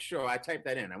just to make sure, I typed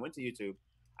that in. I went to YouTube.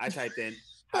 I typed in,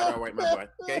 how do I wipe my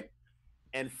butt? Okay.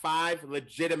 And 5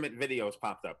 legitimate videos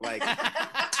popped up. Like,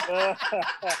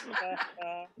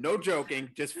 no joking,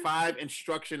 just 5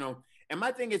 instructional. And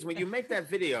my thing is, when you make that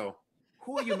video,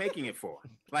 who are you making it for?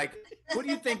 Like, who do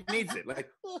you think needs it? Like,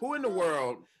 who in the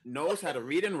world knows how to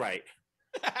read and write,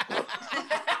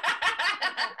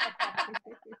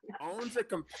 owns a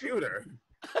computer,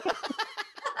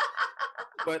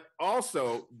 but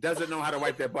also doesn't know how to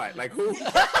wipe their butt? Like, who?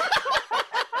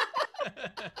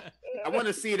 I want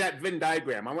to see that Venn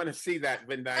diagram. But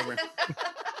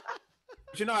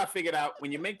you know, I figured out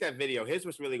when you make that video, here's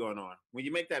what's really going on. When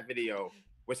you make that video,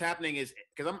 what's happening is,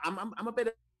 because I'm a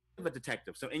bit of a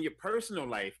detective. So in your personal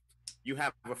life, you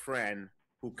have a friend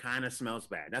who kind of smells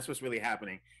bad. That's what's really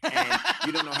happening. And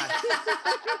you don't know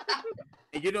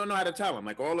how to tell them.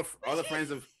 Like, all the friends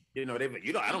of, I don't want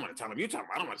to tell them. You tell them.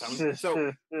 I don't want to tell them.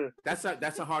 So that's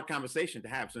a hard conversation to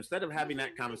have. So instead of having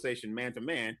that conversation man to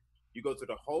man, you go through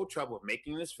the whole trouble of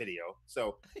making this video.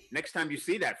 So next time you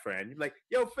see that friend, you're like,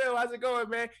 yo, Phil, how's it going,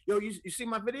 man? Yo, you see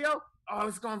my video? Oh,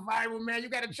 it's going viral, man. You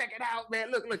got to check it out,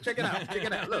 man. Look, check it out. Check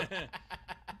it out. Look.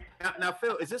 Now,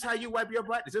 Phil, is this how you wipe your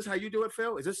butt? Is this how you do it,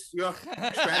 Phil? Is this your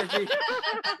strategy? Is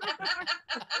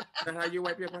that how you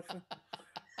wipe your butt, Phil?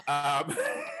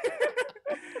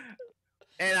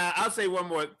 And I'll say one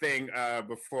more thing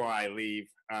before I leave.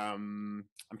 I'm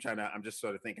just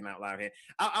sort of thinking out loud here.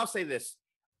 I'll say this.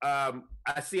 I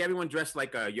see everyone dressed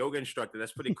like a yoga instructor.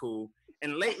 That's pretty cool.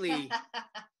 And lately,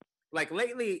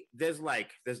 there's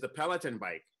the Peloton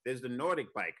bike, there's the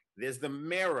Nordic bike, there's the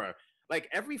Mirror. Like,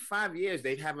 every 5 years,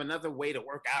 they'd have another way to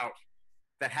work out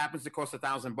that happens to cost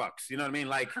 $1,000. You know what I mean?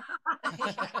 Like,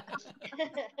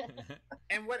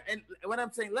 and what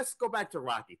I'm saying, let's go back to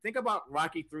Rocky. Think about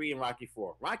Rocky 3 and Rocky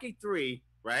 4. Rocky 3,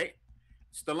 right?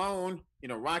 Stallone,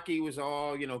 Rocky was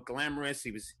all, glamorous.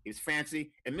 He was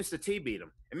fancy, and Mr. T beat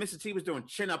him. And Mr. T was doing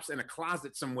chin-ups in a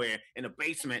closet somewhere in a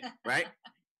basement, right?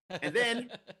 And then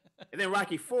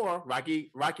Rocky 4,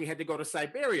 Rocky had to go to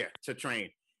Siberia to train,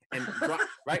 and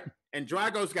right. And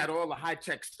Drago's got all the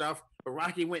high-tech stuff, but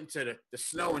Rocky went into the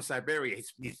snow in Siberia.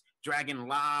 He's dragging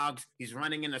logs. He's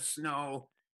running in the snow.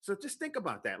 So just think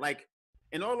about that. Like,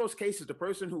 in all those cases, the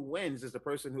person who wins is the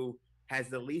person who has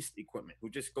the least equipment, who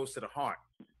just goes to the heart.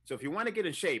 So if you want to get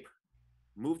in shape,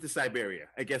 move to Siberia,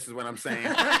 I guess is what I'm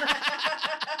saying.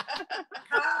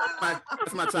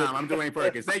 That's my time. I'm Dwayne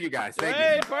Perkins. Thank you, guys.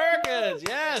 Dwayne Perkins,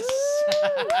 yes.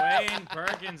 Dwayne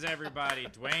Perkins, everybody.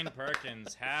 Dwayne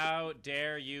Perkins. How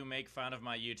dare you make fun of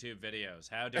my YouTube videos?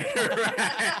 How dare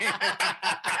you?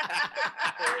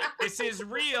 This is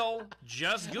real.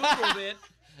 Just Googled it.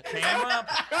 Came up.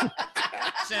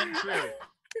 Sent true.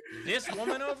 This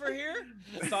woman over here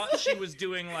thought she was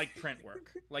doing like print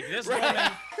work. Like, this woman.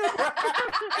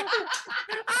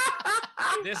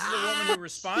 This is a woman who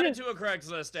responded to a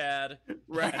Craigslist ad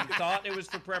and thought it was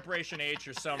for Preparation H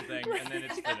or something, and then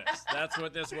it's for this. That's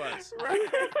what this was.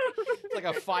 It's like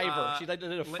a Fiverr. She did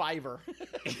a Fiverr.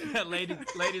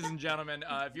 Ladies and gentlemen,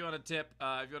 if you want to tip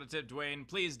Dwayne,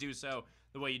 please do so.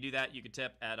 The way you do that, you can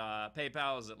tip at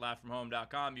PayPal is at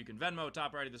laughfromhome.com. You can Venmo,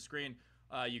 top right of the screen.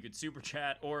 You could super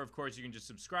chat, or of course you can just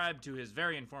subscribe to his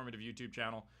very informative YouTube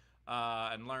channel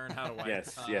and learn how to wipe.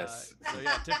 Yes. So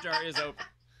yeah, tip jar is open.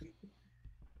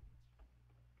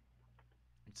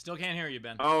 Still can't hear you,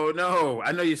 Ben. Oh no,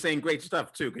 I know you're saying great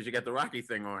stuff too because you got the Rocky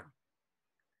thing on.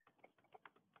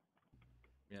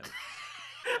 Yeah.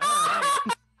 Right.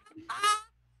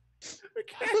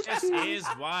 This is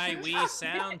why we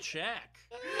sound check.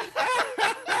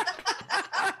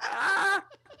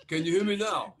 Can you hear me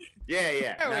now?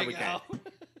 Yeah. There we go.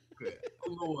 Okay. I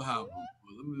don't know what happened,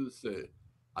 but let me just say,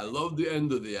 I love the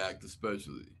end of the act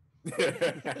especially.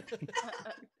 Let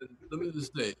me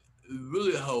just say, it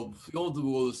really helps. You don't have to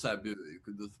go to Siberia. You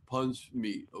could just punch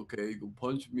me, okay? You can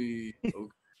punch me, okay?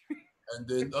 And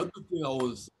then the other thing I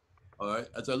was All right,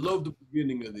 as I love the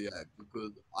beginning of the act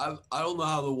because I don't know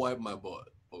how to wipe my butt.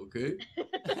 Okay.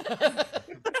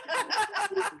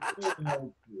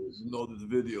 You know, there's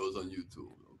videos on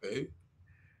YouTube. Okay.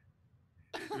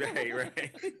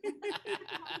 Right.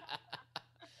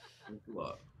 Thanks a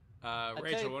lot.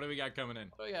 Rachel, what do we got coming in?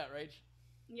 What do we got, Rach?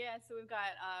 Yeah, so we've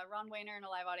got Ron Wayner in a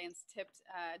live audience tipped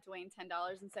Dwayne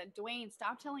 $10 and said, Dwayne,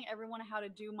 stop telling everyone how to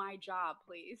do my job,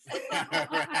 please.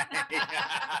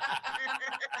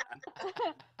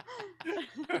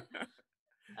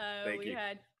 Thank we you.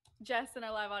 had Jess in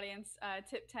our live audience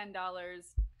tipped $10.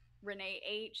 Renee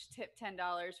H tipped $10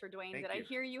 for Dwayne. Thank Did I you.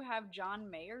 hear you have John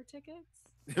Mayer tickets?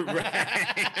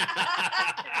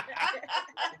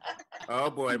 Oh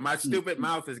boy, my stupid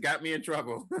mouth has got me in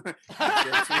trouble.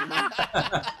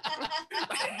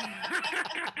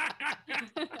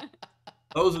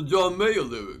 That was a John Mayer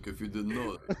lyric, if you didn't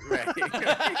know it.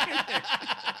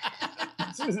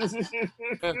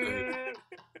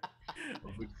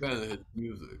 We kind of hit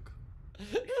music.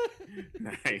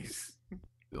 Nice. You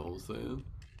know what I'm saying?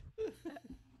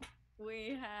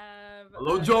 We have.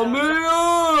 Hello, John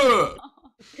Mayer!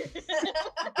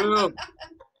 Yeah.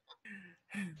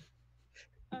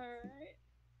 All right.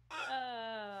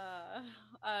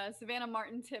 Savannah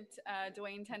Martin tipped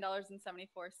Dwayne $10.74.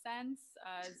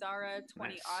 Zara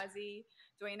 20 Nice. Aussie.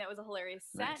 Dwayne, that was a hilarious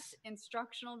set. Nice.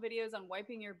 Instructional videos on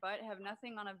wiping your butt have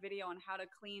nothing on a video on how to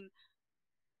clean.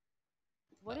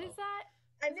 What is that?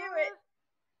 I knew Zara? it.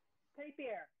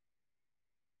 Tapier.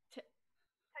 Ta-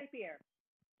 Tapier.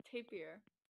 Tapir.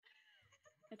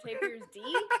 A tapir's D?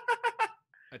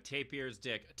 A tapir's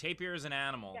dick. A tapir is an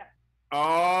animal. Yeah.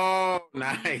 Oh,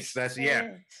 nice. That's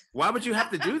yeah. Why would you have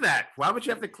to do that? Why would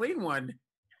you have to clean one?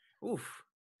 Oof.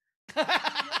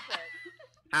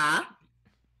 Huh?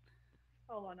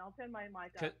 Hold on, I'll turn my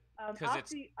mic up. After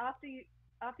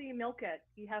After you milk it,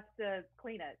 you have to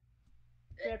clean it.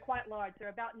 They're quite large. They're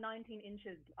about 19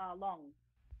 inches long.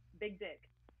 Big dick.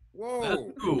 Whoa. That's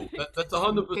true. That's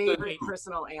 100% Favorite true.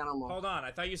 personal animal. Hold on,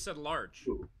 I thought you said large.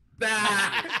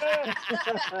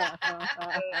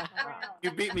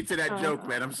 You beat me to that joke,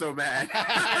 man. I'm so mad.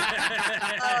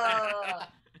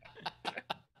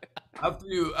 After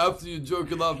you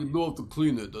jerk it off, you know have to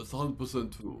clean it. That's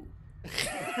 100% true. You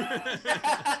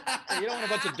don't want a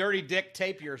bunch of dirty dick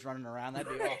tapirs running around.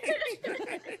 That'd be awful.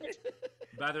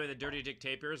 By the way, the Dirty Dick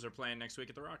Tapirs are playing next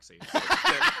week at the Roxy.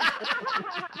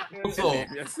 So,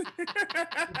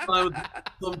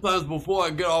 sometimes before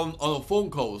I get on a phone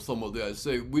call with somebody, I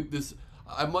say, with this,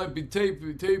 I might be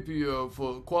tapy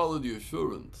for quality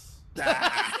assurance.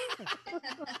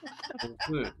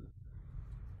 Boo.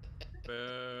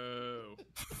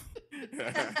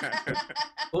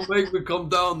 Don't make me come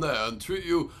down there and treat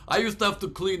you. I used to have to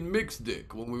clean mixed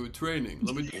dick when we were training.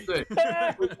 Let me just say,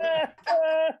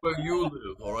 where you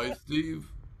live, all right, Steve?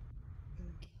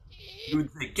 You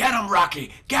would say, "Get him,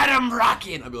 Rocky! Get him,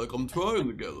 Rocky!" And I'd be like, "I'm trying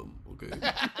to get him, okay?"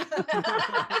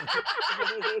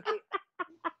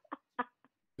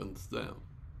 You understand?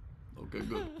 Okay,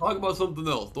 good. Talk about something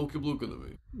else. Don't keep looking at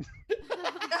me.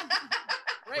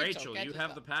 Rachel, you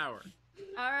have the power.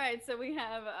 All right, so we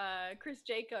have Chris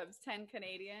Jacobs, 10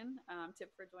 Canadian,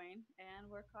 tip for Dwayne, and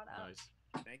we're caught up. Nice.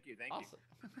 Thank you. Awesome.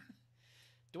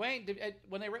 Dwayne,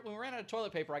 when we ran out of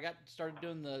toilet paper, I started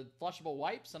doing the flushable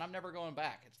wipes, and I'm never going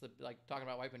back. It's like talking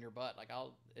about wiping your butt.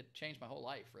 It changed my whole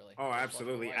life, really. Oh,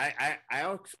 absolutely. I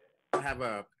also have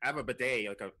a bidet,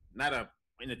 like not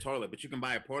in the toilet, but you can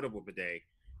buy a portable bidet,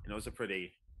 and those are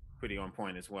pretty on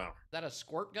point as well. Is that a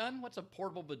squirt gun? What's a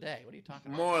portable bidet? What are you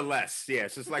talking about? More or less,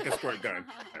 yes. It's like a squirt gun.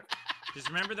 Just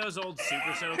remember those old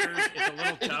super soakers? It's a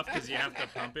little tough because you have to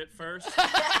pump it first.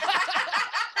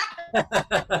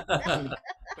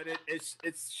 But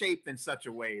it's shaped in such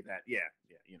a way that you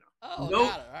know. Oh, Nope.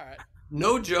 got it. All right.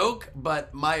 No joke,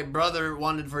 but my brother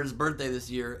wanted for his birthday this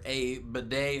year a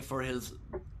bidet for his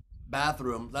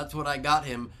bathroom. That's what I got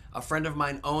him. A friend of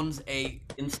mine owns a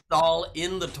install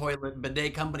in the toilet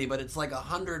bidet company, but it's like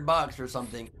 $100 or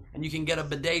something, and you can get a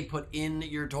bidet put in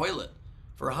your toilet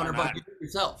for $100. You do it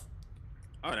yourself.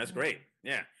 Oh, that's great.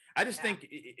 Yeah, I just think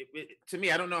to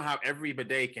me, I don't know how every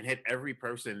bidet can hit every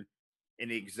person in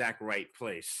the exact right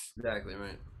place. Exactly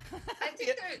right. I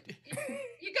think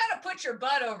you got to put your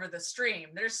butt over the stream.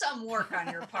 There's some work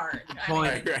on your part. I mean,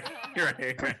 Right.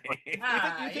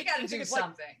 you got to do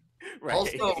something. Right.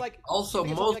 Also,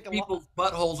 most people's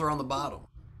buttholes are on the bottom.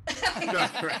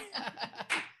 That's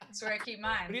where I keep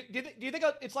mine. Do you think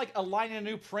it's like aligning a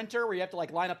new printer where you have to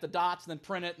like line up the dots and then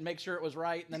print it and make sure it was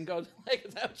right and then go like,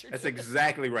 is that what you're That's doing?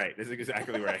 exactly right. That's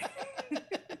exactly right.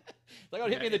 Like, oh,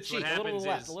 hit me in the cheek, What a little to the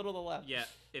happens left, is- a little to the left. Yeah,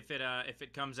 if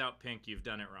it comes out pink, you've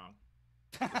done it wrong.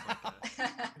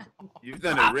 You've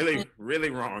done it really, really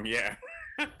wrong. Yeah.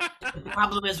 The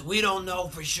problem is we don't know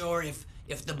for sure if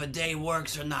the bidet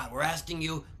works or not. We're asking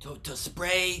you to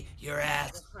spray your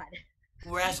ass.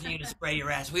 We're asking you to spray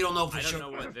your ass. We don't know for I sure.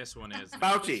 don't know what this one is.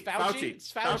 Fauci.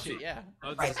 It's Fauci. Yeah.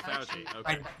 Oh, Right. this is Fauci. Okay.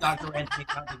 Right, Dr. Anthony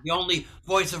Fauci, the only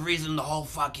voice of reason in the whole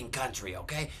fucking country,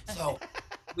 okay? So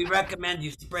we recommend you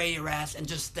spray your ass and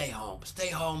just stay home. Stay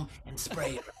home and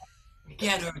spray your ass. You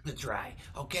can't hurt to try,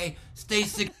 okay? Stay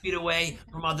 6 feet away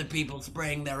from other people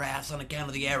spraying their ass on account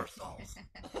of the aerosols.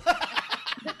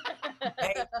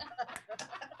 Okay?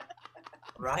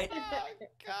 Right? Oh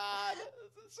God, this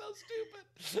is so stupid.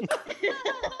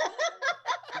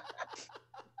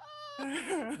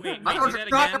 Wait, I know what do you're that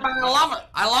talking again. about. I love it.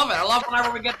 I love it. I love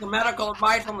whenever we get the medical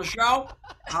advice on the show.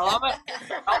 I love it.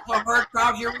 Also heard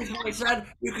Fauci recently said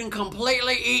you can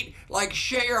completely eat like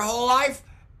shit your whole life.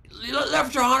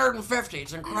 Live to 150.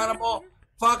 It's incredible.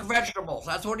 Fuck vegetables.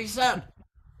 That's what he said.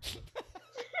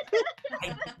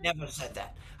 I never said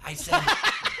that. I said if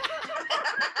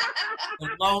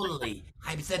you're lonely.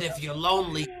 I said if you're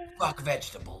lonely, fuck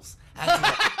vegetables. That's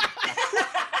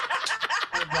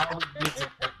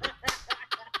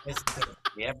what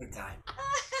every time.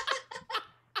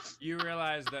 You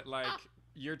realize that like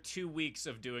you're 2 weeks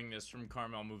of doing this from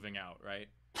Carmel moving out, right?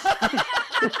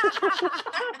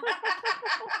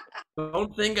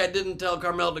 Don't think I didn't tell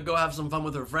Carmel to go have some fun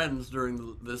with her friends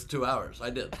during this 2 hours. I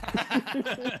did.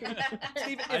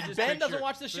 Steven, I if just Ben doesn't picture-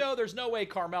 watch the show, there's no way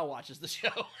Carmel watches the show.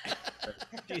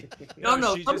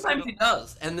 No, she just sometimes he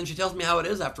does. And then she tells me how it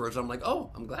is afterwards. I'm like,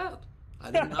 oh, I'm glad.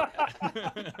 I didn't know.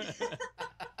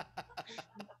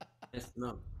 Nice to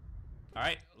know. All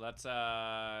right, let's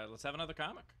have another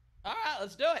comic. All right,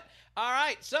 let's do it. All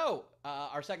right, so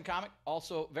our second comic,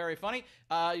 also very funny.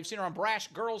 You've seen her on Brash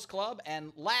Girls Club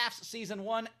and Laughs Season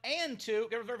 1 and 2.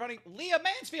 Give her very funny Leah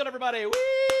Mansfield, everybody. Woo!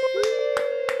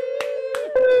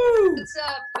 What's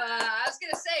up? I was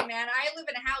gonna say, man, I live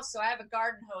in a house, so I have a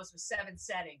garden hose with 7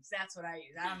 settings. That's what I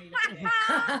use. I don't need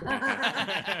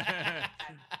a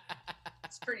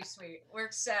It's pretty sweet.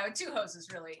 Works 2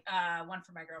 hoses really. One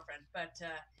for my girlfriend, but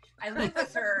I live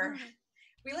with her.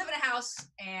 We live in a house,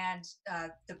 and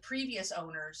the previous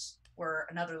owners were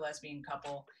another lesbian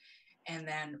couple, and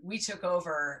then we took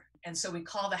over, and so we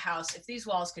call the house, if these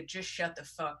walls could just shut the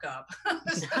fuck up.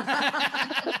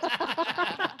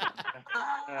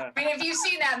 I mean, if you've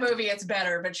seen that movie, it's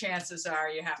better, but chances are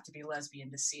you have to be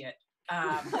lesbian to see it.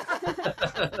 Yeah.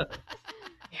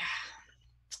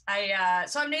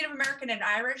 So I'm Native American and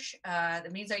Irish. That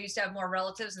means I used to have more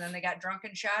relatives, and then they got drunk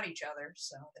and shot each other.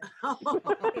 So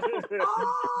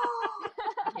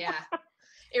yeah,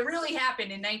 it really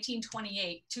happened in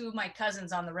 1928. 2 of my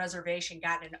cousins on the reservation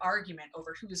got in an argument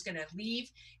over who was going to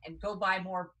leave and go buy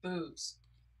more booze.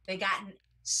 They got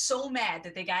so mad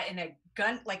that they got in a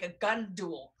gun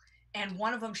duel, and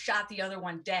one of them shot the other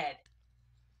one dead.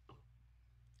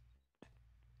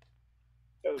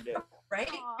 Oh, dear. Right?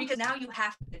 Aw. Because now you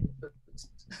have to.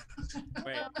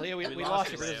 Wait, Leah, we We lost lost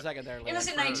you you, for just a Leah. second there, Leah. It was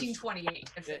in froze. 1928.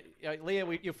 If it- Leah,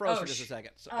 you froze Oh, for just a sh-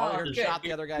 second. So, oh, you good. shot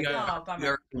the other guy. We dead. are, Oh, bummer. we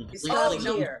are Oh, completely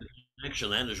no.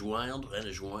 Actually, that is wild. That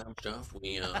is wild stuff.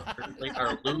 We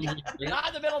are losing. Not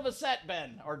in the middle of the set,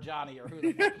 Ben or Johnny or who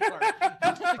the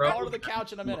fuck. Sorry. Call her to the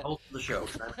couch in a minute. Most of the show.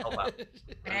 Trying to help out.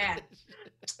 Man,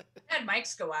 I had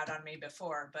mics go out on me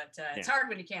before, but it's hard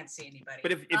when you can't see anybody.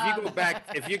 But if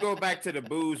you go back to the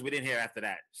booze, we didn't hear after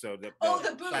that. So the the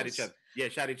shot booze. each other. Yeah,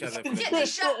 shot each other. For the Yeah,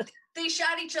 booze. they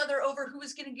shot each other over who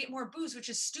was going to get more booze, which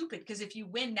is stupid because if you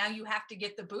win, now you have to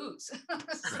get the booze.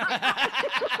 There's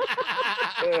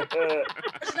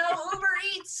no Uber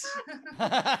Eats.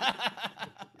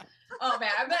 Oh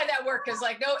man, I'm glad that worked because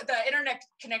the internet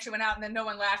connection went out and then no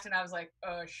one laughed and I was like,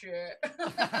 oh shit.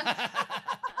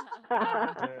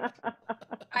 I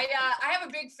have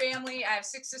a big family. I have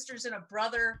 6 sisters and a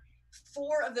brother.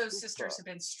 4 of those sisters have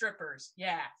been strippers.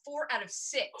 Yeah, 4 out of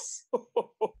 6.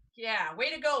 Yeah, way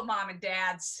to go, mom and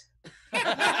dads.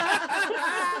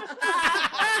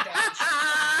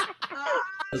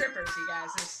 Strippers, you guys.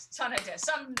 There's a ton of dads.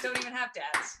 Some don't even have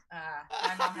dads.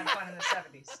 My mom had fun in the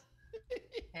 70s.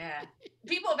 Yeah.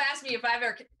 People have asked me if I've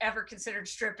ever considered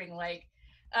stripping. Like,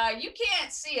 you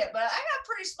can't see it, but I got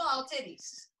pretty small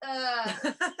titties.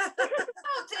 I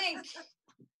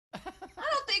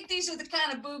don't think these are the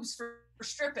kind of boobs for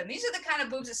stripping. These are the kind of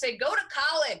boobs that say, go to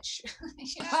college.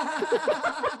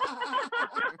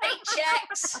 Write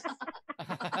checks.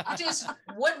 Just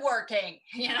woodworking,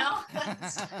 you know?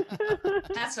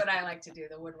 That's what I like to do,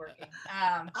 the woodworking.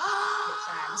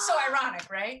 It's so ironic,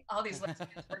 right? All these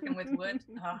lesbians working with wood.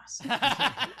 Oh, so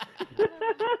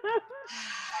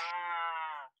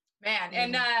man,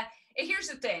 and here's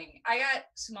the thing. I got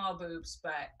small boobs,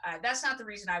 but that's not the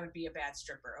reason I would be a bad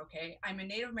stripper, okay? I'm a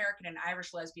Native American and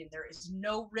Irish lesbian. There is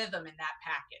no rhythm in that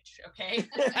package, okay?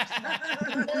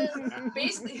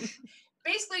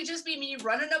 basically just be me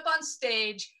running up on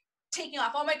stage, taking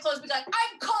off all my clothes, be like,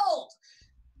 I'm cold!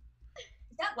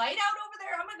 Is that light out over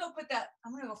there? I'm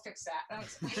gonna go fix that.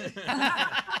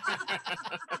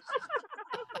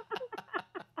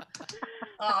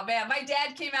 Oh man, my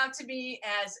dad came out to me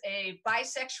as a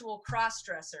bisexual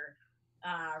cross-dresser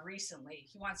recently.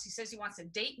 He says he wants to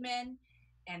date men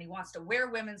and he wants to wear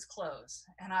women's clothes.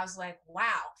 And I was like,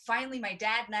 wow, finally my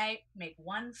dad and I make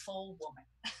one full woman.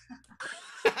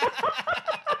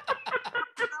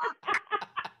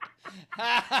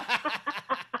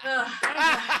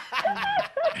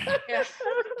 Yeah.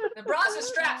 The bras with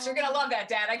straps, you're gonna love that,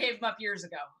 Dad. I gave them up years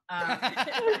ago.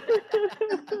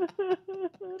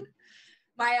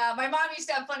 My mom used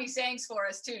to have funny sayings for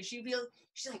us too. She's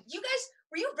like, "You guys,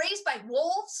 were you raised by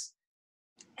wolves?"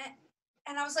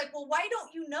 And I was like, "Well, why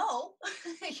don't you know?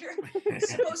 You're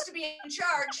supposed to be in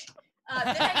charge."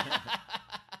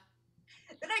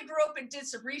 Then I grew up and did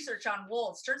some research on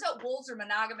wolves. Turns out wolves are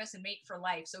monogamous and mate for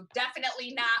life. So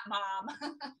definitely not, Mom.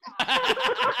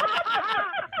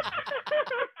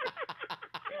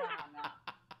 No,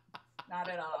 not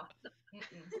at all.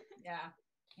 Yeah.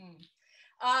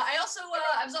 I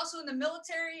was also in the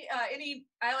military. Any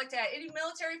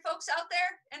military folks out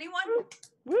there? Anyone?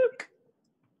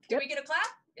 Did we get a clap?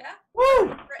 Yeah.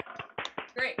 Woo!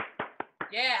 Great.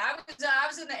 Yeah, I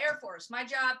was in the Air Force. My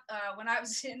job when I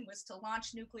was in was to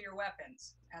launch nuclear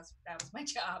weapons. That was my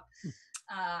job.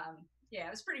 Yeah,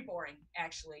 it was pretty boring,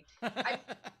 actually. I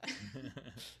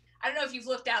don't know if you've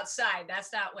looked outside.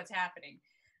 That's not what's happening.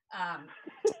 I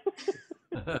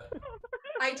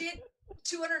did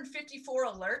 254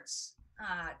 alerts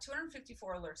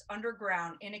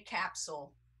underground in a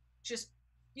capsule. Just,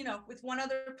 with one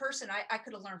other person. I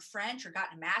could have learned French or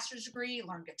gotten a master's degree,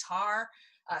 learned guitar.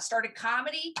 Started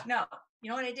comedy. No, you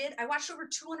know what I did? I watched over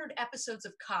 200 episodes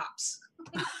of Cops.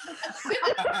 The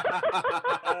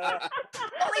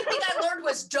only thing I learned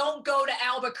was don't go to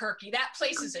Albuquerque. That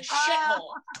place is a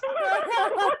shithole.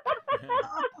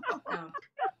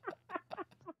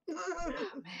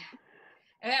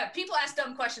 And people ask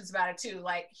dumb questions about it too.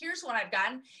 Like, here's one I've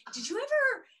gotten. Did you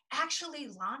ever actually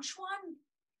launch one?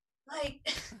 Like,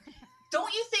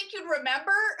 don't you think you'd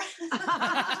remember?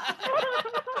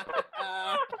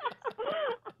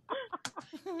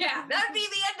 Yeah, that would be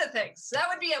the end of things. That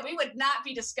would be it. We would not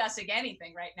be discussing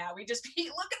anything right now. We'd just be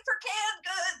looking for canned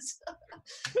goods.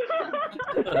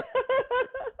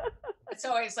 It's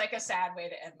always like a sad way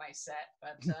to end my set,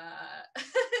 but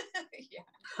yeah.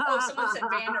 Oh, someone said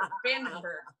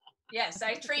Vandenberg. Yes,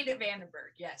 I trained at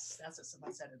Vandenberg. Yes, that's what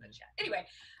someone said in the chat. Anyway,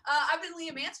 I've been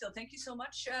Leah Mansfield. Thank you so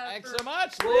much. Thanks so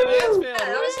much, Leah Mansfield. Yeah,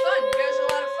 that was fun. You guys are a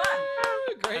lot of fun.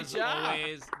 Great job. As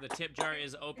always, the tip jar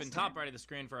is open top right of the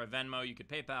screen for our Venmo. You could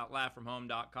PayPal at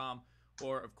laughfromhome.com,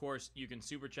 or of course you can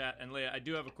super chat. And Leah, I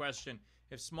do have a question.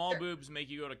 If small boobs make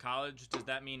you go to college, does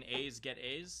that mean A's get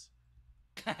A's?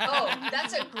 Oh,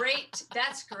 that's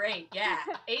great. Yeah.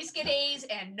 A's get A's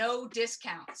and no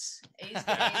discounts. A's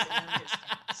get A's and no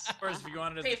discounts. Of course, if you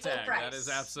wanted as a tag, that is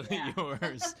absolutely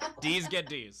yours. D's get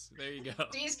D's. There you go.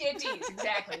 D's get D's,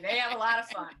 exactly. They have a lot of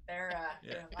fun. They're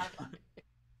a lot of fun.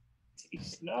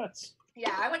 D's nuts.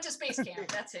 Yeah, I went to space camp.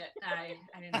 That's it. I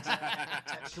didn't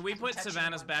touch. Can we put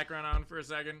Savannah's background on for a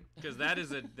second? Because that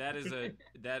is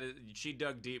she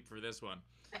dug deep for this one.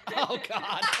 Oh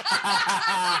God.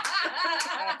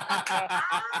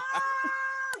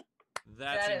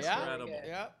 That's incredible.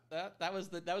 Yeah, that was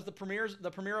the premiere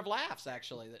of Laughs,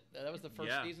 actually. That was the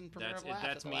first season premiere of Laughs.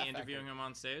 That's me interviewing him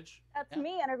on stage. That's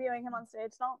me interviewing him on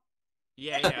stage. Don't.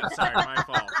 Yeah. Sorry, my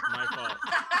fault.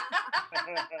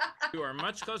 You are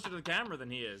much closer to the camera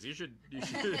than he is. You should.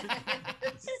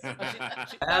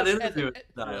 As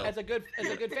a good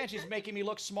fan, she's making me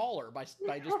look smaller by just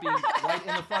being right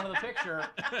in the front of the picture.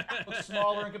 Look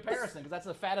smaller in comparison, because that's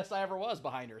the fattest I ever was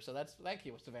behind her. So thank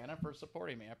you, Savannah, for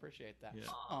supporting me. I appreciate that. Yeah.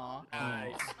 Aw.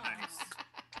 Nice.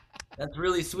 That's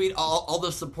really sweet. All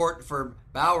the support for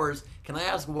Bowers. Can I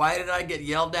ask, why did I get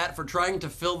yelled at for trying to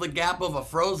fill the gap of a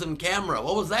frozen camera?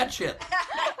 What was that shit?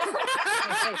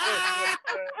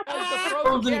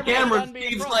 Frozen camera.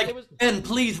 Steve's like, and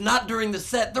please, not during the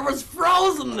set. There was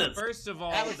frozenness. First of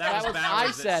all, that was Bowers I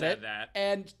that said it, that.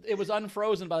 and it was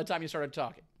unfrozen by the time you started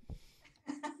talking.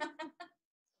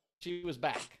 She was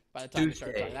back by the time you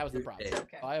started talking. That was the problem.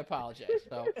 Okay. I apologize.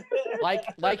 So,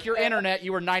 like your internet,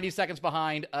 you were 90 seconds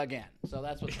behind again. So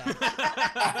that's what's happening.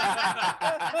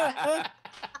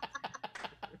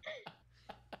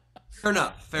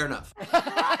 Fair enough.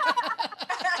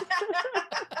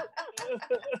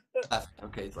 Laughing.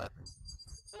 Okay, he's laughing.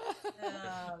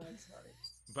 Oh, that's funny.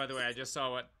 By the way, I just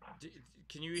saw what.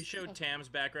 Can you show Tam's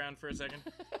background for a second?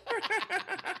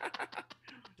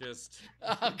 Just.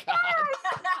 Oh God.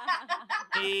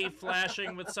 Me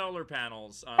flashing with solar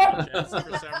panels on my chest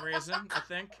for some reason, I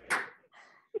think.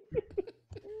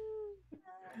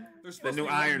 The new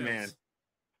Iron Man.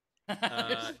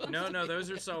 No, those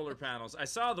are solar panels. I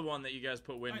saw the one that you guys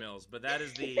put windmills, but that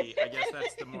is the. I guess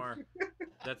that's the more.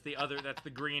 That's the other. That's the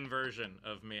green version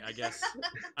of me. I guess.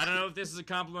 I don't know if this is a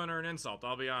compliment or an insult.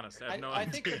 I'll be honest. I have no idea.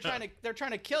 I think they're trying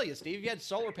to kill you, Steve. If you had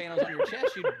solar panels on your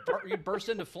chest, you'd burst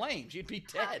into flames. You'd be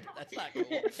dead. That's not cool.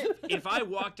 If I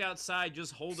walked outside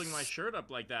just holding my shirt up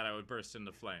like that, I would burst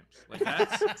into flames. Like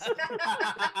that's.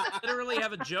 I literally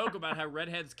have a joke about how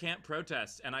redheads can't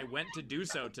protest, and I went to do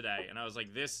so today, and I was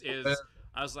like, "This is."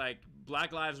 I was like,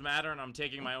 Black Lives Matter, and I'm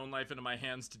taking my own life into my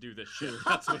hands to do this shit.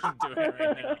 That's what I'm doing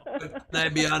right now. Can I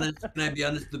be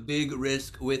honest? The big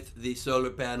risk with the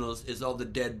solar panels is all the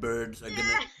dead birds are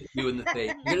gonna hit you in the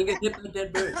face. You're gonna get hit by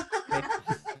dead birds. Okay?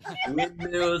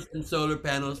 Windmills and solar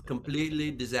panels,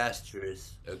 completely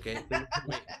disastrous. Okay.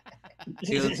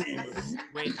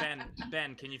 Wait,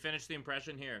 Ben, can you finish the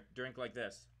impression here? Drink like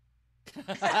this.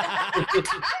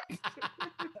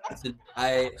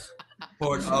 I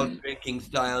support all drinking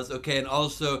styles, okay, and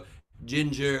also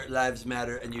ginger lives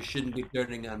matter, and you shouldn't be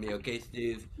turning on me, okay,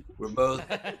 Steve? We're both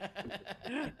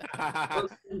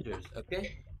gingers,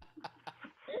 okay?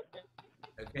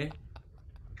 Okay?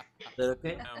 Is that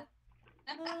okay?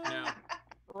 No.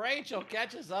 Rachel,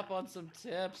 catch us up on some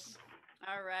tips.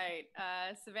 All right.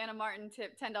 Savannah Martin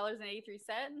tipped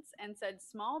 $10.83 and said,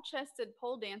 "Small-chested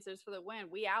pole dancers for the win.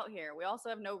 We out here. We also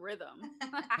have no rhythm."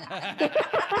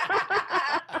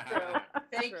 True.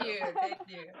 Thank you.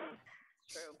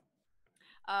 True.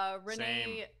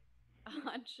 Renee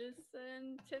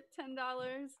Hutchison tipped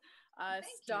 $10.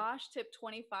 Stosh tipped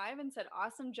 $25 and said,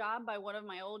 "Awesome job by one of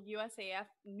my old USAF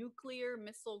nuclear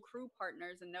missile crew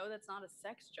partners, and no, that's not a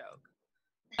sex joke."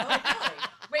 Oh,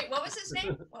 really? Wait, what was his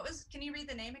name? Can you read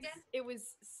the name again? It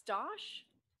was Stosh.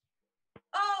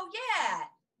 Oh, yeah.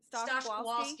 Stosh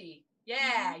Kowalski.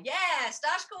 Yeah,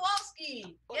 Stosh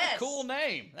Kowalski. What a cool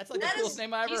name. That's like the coolest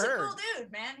name I ever heard. He's a cool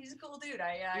dude, man. He's a cool dude.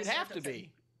 You'd have to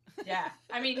be. Yeah,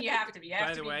 I mean, you have to be. You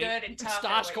have to be good and tough.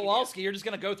 Stosh Kowalski, you're just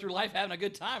going to go through life having a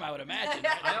good time, I would imagine.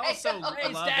 I also love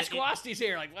Stosh Kowalski's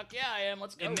here. Like, fuck yeah, I am.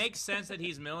 Let's go. It makes sense that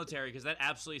he's military because that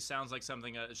absolutely sounds like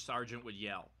something a sergeant would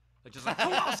yell. Like, just like,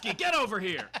 Kowalski, get over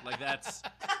here! Like, that's...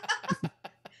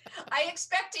 I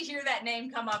expect to hear that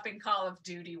name come up in Call of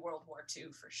Duty World War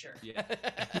II for sure. Yeah.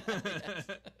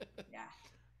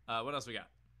 Yeah. What else we got?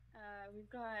 We've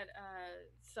got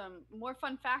some more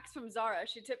fun facts from Zara.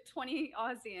 She tipped 20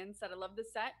 Aussie and said, "I love the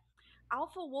set.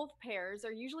 Alpha wolf pairs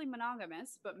are usually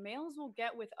monogamous, but males will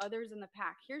get with others in the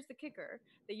pack. Here's the kicker.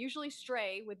 They usually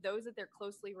stray with those that they're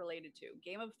closely related to.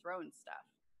 Game of Thrones stuff."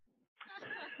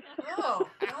 Oh,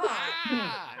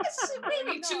 God. That's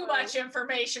maybe too much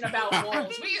information about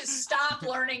wolves. We just stop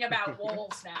learning about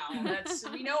wolves now.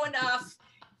 We know enough.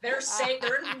 They're safe.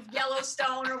 They're in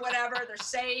Yellowstone or whatever. They're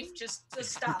safe. Just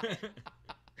stop it.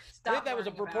 I think that was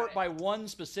a report by one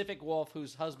specific wolf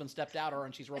whose husband stepped out on her,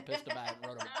 and she's real pissed about it. And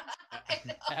wrote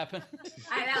it happen.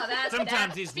 I know.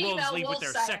 Sometimes these wolves leave with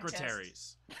their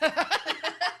secretaries.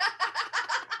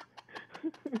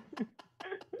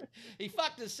 He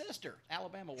fucked his sister,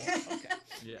 Alabama wolf. Okay.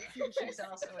 Yeah. She's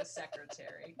also a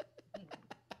secretary.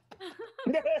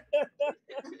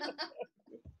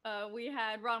 We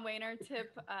had Ron Wayner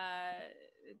tip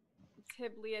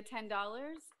Leah $10,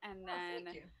 and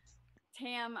then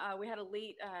Tam. We had a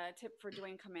late tip for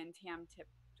Dwayne come in. Tam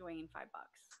tipped Dwayne $5.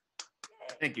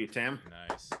 Thank you, Tam.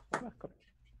 Nice.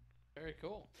 Very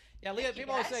cool. Yeah, Leah,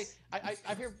 people always say,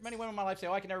 I've heard many women in my life say,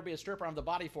 "Oh, I can never be a stripper. I have the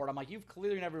body for it." I'm like, you've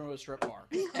clearly never been to a strip bar.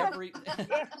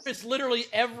 It's literally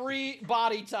every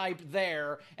body type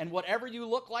there, and whatever you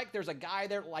look like, there's a guy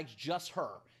there that likes just her,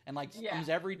 and like comes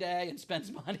every day and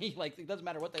spends money. Like, it doesn't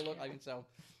matter what they look like, and so.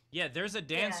 Yeah, there's a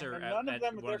dancer at one of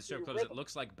the strip clubs that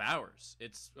looks like Bowers.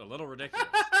 It's a little ridiculous.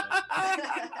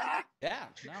 Yeah,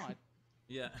 no,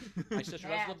 yeah. My sister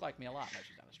does look like me a lot. No,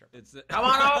 she's not a stripper. Come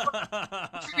on over.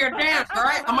 Do your dance, all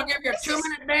right? I'm going to give you a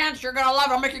 2-minute dance. You're going to love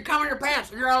it. I'll make you come in your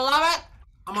pants. You're going to love it.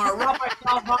 I'm going to rub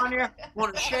myself on you. I'm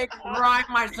going to shake and grind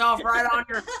myself right on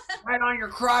your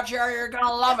crotch area. You're going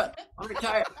to love it. Let me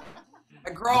tell you.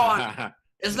 I grow on.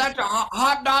 Is that the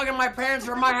hot dog in my pants,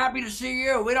 or am I happy to see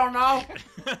you? We don't know.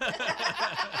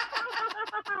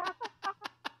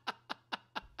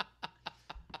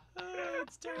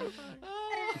 It's terrifying.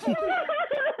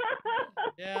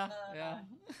 Yeah.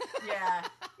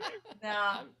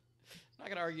 No. I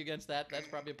can argue against that. That's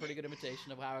probably a pretty good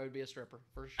imitation of how I would be a stripper,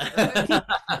 for sure.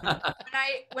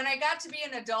 When I got to be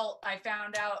an adult, I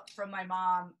found out from my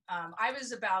mom. I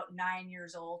was about 9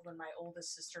 years old when my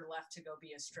oldest sister left to go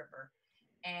be a stripper.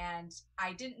 And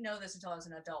I didn't know this until I was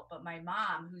an adult, but my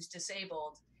mom, who's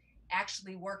disabled,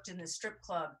 actually worked in the strip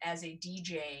club as a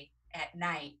DJ at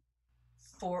night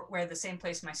for where the same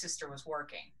place my sister was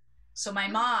working. So my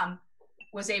mom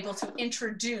was able to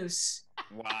introduce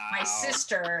my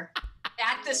sister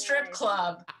at the strip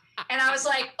club. And I was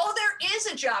like, oh, there is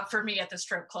a job for me at the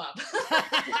strip club.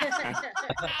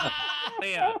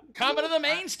 Leah, coming to the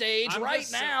main stage right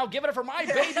now. Give it up for my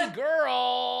baby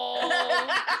girl.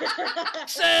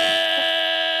 Sis!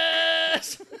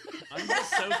 I'm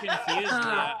just so confused,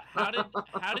 Leah.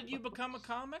 How did you become a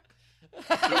comic?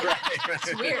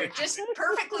 It's weird. Just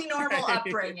perfectly normal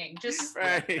upbringing. Just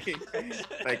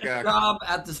like job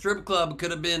at the strip club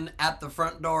could have been at the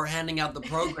front door handing out the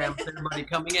program to everybody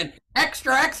coming in.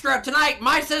 Extra, extra tonight.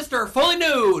 My sister, fully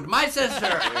nude. My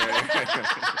sister.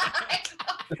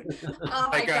 Oh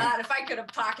my God! If I could have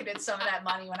pocketed some of that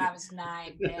money when I was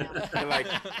 9, man.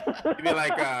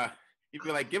 You'd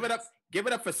be like, give it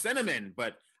up for Cinnamon,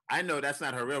 but I know that's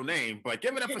not her real name, but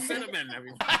give it up for Cinnamon,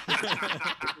 everybody.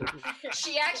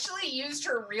 She actually used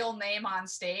her real name on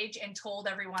stage and told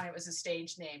everyone it was a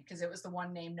stage name because it was the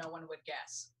one name no one would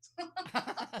guess.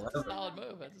 That's a solid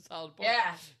move. That's a solid point.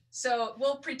 Yeah. So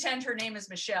we'll pretend her name is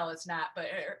Michelle. It's not, but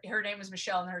her name is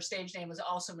Michelle and her stage name was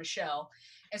also Michelle.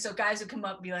 And so guys would come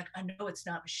up and be like, I know it's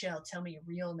not Michelle. Tell me your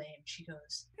real name. She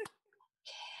goes,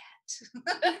 Cat.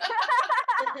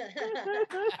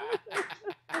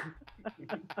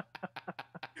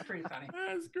 Pretty funny.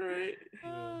 That's great.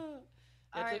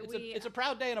 It's a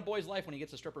proud day in a boy's life when he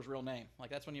gets a stripper's real name. Like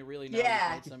that's when you really know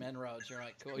Yeah. he's made some inroads. You're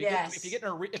like, cool. Yes. If you get in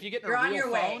You're on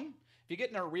your way. phone, if you get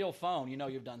in a real phone, you know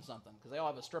you've done something because they all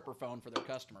have a stripper phone for their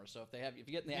customers. So if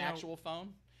you get in the actual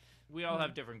phone, we all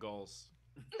have different goals.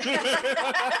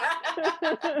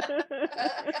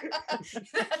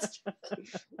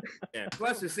 Yeah.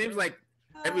 Plus, it seems like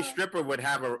every stripper would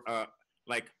have a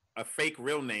fake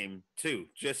real name too,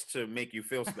 just to make you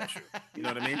feel special. You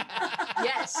know what I mean?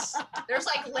 Yes. There's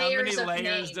like layers How of many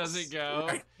layers names. does it go?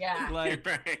 Yeah.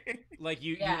 Like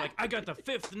you're Yeah. like, I got the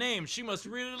 5th name. She must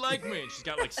really like me. And she's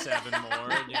got like 7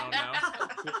 more. And you don't know.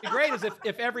 What'd be great is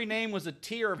if every name was a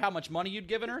tier of how much money you'd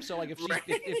given her. So like if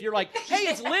you're like, hey,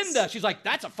 it's Linda, she's like,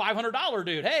 that's a $500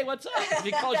 dude. Hey, what's up? If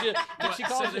he calls you, if she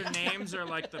calls so their names are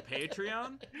like the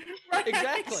Patreon.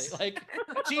 Exactly. Like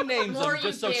she names them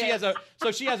just so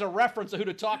she has a reference of who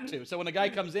to talk to. So when a guy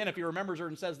comes in, if he remembers her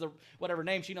and says the whatever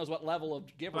name, she knows what level of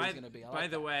giver he's going to be. By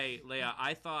the way, Leah,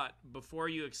 I thought before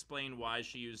you explained why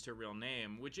she used her real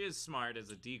name, which is smart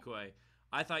as a decoy,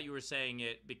 I thought you were saying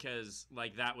it because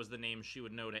like that was the name she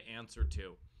would know to answer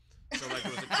to. So like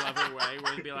it was a clever way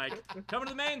where you'd be like, "Coming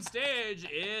to the main stage,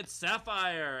 it's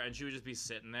Sapphire," and she would just be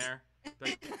sitting there.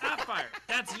 Like, Sapphire,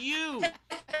 that's you.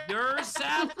 You're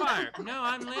Sapphire. No,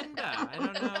 I'm Linda. I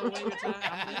don't know what you're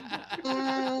talking.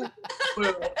 I'm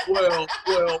Linda. Well,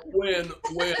 when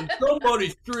somebody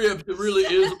strips, it really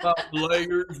is about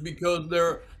layers because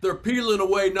they're peeling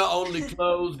away not only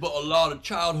clothes but a lot of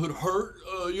childhood hurt.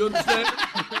 You understand?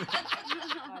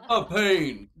 A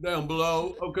pain down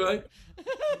below. Okay.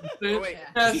 Wait,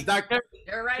 Yes,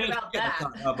 You're right about that.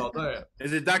 How about that?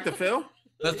 Is it Dr. Phil?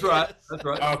 That's right. That's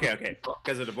right. Okay.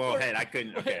 Because of the bald head, I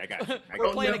couldn't. Okay, I got it.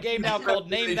 We're playing a game now called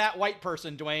Name That White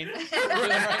Person, Dwayne. We're doing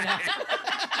it right now.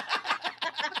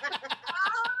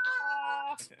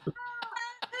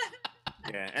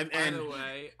 Yeah, and By the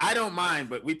way, I don't mind,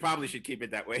 but we probably should keep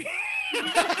it that way.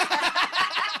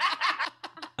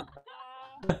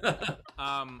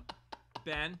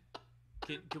 Ben,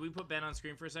 can we put Ben on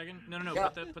screen for a second? No. Yeah.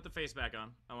 Put the face back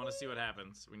on. I want to see what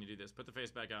happens when you do this. Put the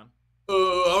face back on.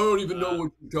 I don't even know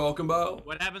what you're talking about.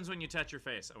 What happens when you touch your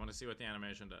face? I want to see what the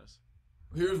animation does.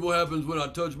 Here's what happens when I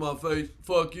touch my face.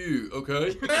 Fuck you,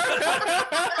 okay? Touch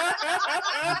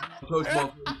my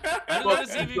face. I want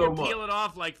to see if you can peel it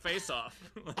off like Face Off.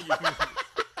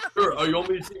 Sure. Oh, you want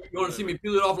to see me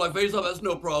peel it off like Face Off? That's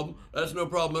no problem. That's no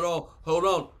problem at all. Hold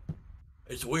on.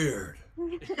 It's weird.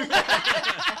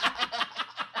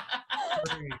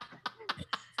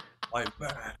 I'm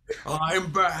back.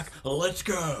 I'm back. Let's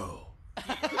go.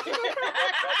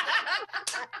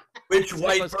 Which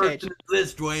white person is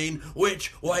this, Dwayne? Which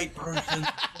white person?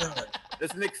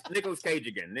 That's Nicolas Cage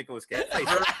again. Nicolas Cage.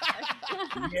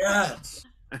 Yes.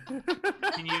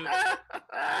 Can you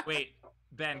wait,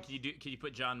 Ben? Can you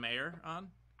put John Mayer on?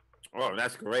 Oh,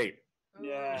 that's great.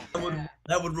 Yeah.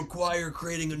 That would require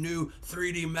creating a new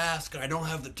 3D mask, and I don't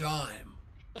have the time.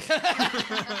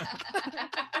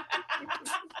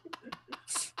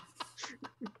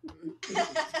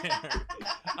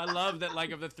 I love that,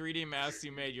 like, of the 3D masks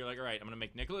you made, you're like, all right, I'm going to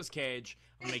make Nicolas Cage,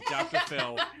 I'm going to make Dr.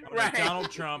 Phil, I'm going to make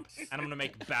Donald Trump, and I'm going to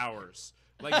make Bowers.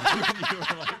 Like, you were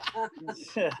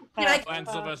like, and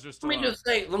Sylvester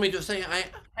Stallone. Let me just say,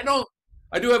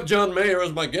 I do have John Mayer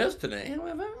as my guest today.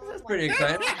 That's pretty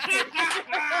exciting.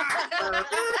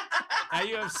 Now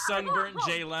you have sunburnt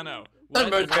Jay Leno.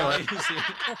 Sunburnt Jay Leno.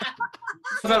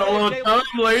 I've had a long time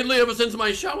lately, ever since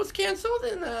my show was canceled,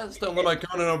 and still look like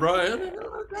Conan O'Brien.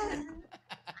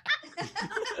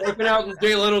 Working out in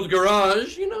Jay Leno's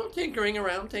garage, tinkering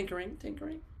around, tinkering.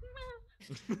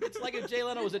 It's like if Jay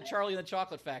Leno was at Charlie and the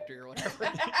Chocolate Factory or whatever.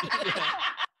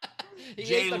 He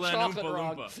Jay ate the Leno chocolate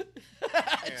wrong.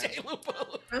 Jay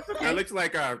It looks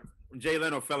like Jay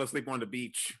Leno fell asleep on the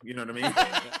beach. You know what I mean?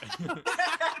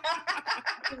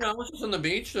 I was just on the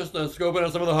beach, just scoping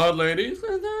out some of the hot ladies.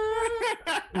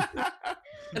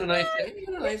 Had a nice day.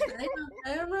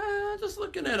 Just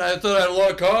looking at it. I thought I had a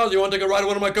lot of cars. You want to take a ride in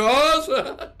one of my cars?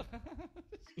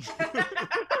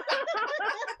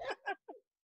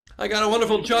 I got a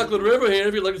wonderful chocolate river here,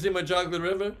 if you'd like to see my chocolate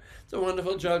river. It's a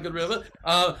wonderful chocolate river.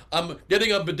 I'm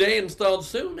getting a bidet installed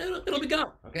soon. It'll be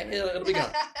gone, okay? It'll be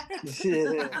gone.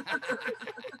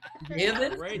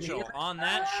 Rachel, on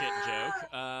that shit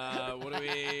joke, what do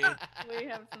we... We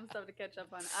have some stuff to catch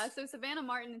up on. So Savannah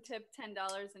Martin tipped $10,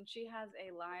 and she has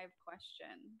a live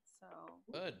question. So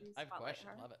good. I have a question.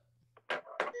 Her. Love it.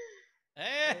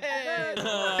 Hey!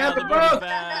 Have the book!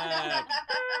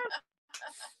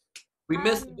 We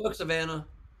missed the book, Savannah.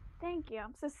 Thank you.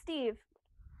 So, Steve.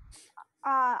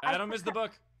 Adam is the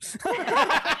book. So,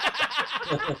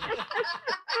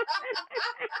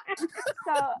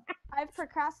 I've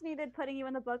procrastinated putting you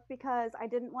in the book because I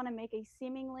didn't want to make a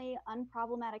seemingly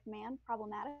unproblematic man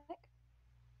problematic.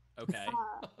 Okay.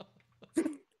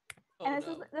 And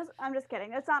this, I'm just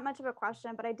kidding. It's not much of a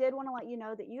question, but I did want to let you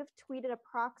know that you have tweeted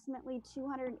approximately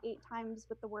 208 times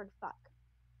with the word fuck.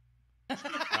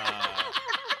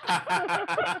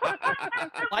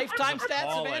 Lifetime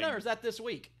stats, Savannah, or is that this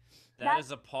week? That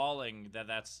is appalling.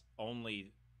 That's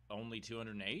only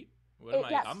 208. What am I?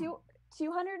 Yeah,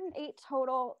 208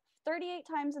 total. 38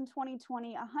 times in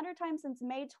 2020, 100 times since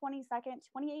May 22nd,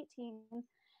 2018,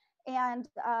 and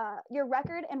your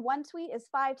record in one tweet is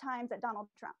 5 times at Donald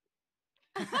Trump.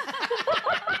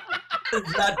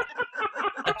 That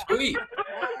tweet.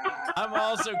 I'm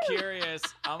also curious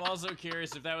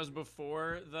if that was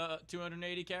before the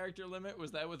 280 character limit.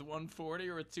 Was that with 140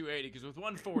 or with 280? Because with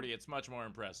 140, it's much more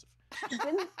impressive.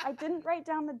 I didn't write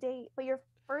down the date, but your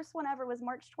first one ever was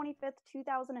March 25th,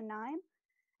 2009.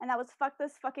 And that was fuck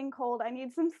this fucking cold. I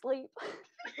need some sleep.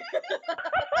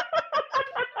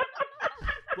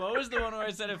 What was the one where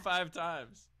I said it 5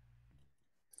 times?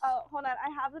 Oh, hold on. I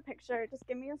have the picture. Just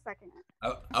give me a second.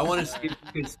 I want to see,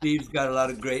 because Steve's got a lot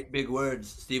of great big words.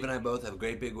 Steve and I both have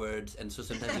great big words, and so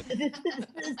sometimes we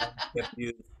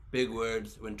use big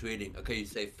words when tweeting. Okay, you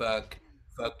say fuck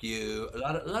you. A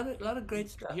lot of great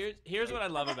stuff. Here's what I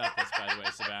love about this, by the way,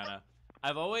 Savannah.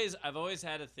 I've always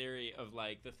had a theory of,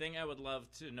 like, the thing I would love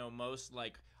to know most.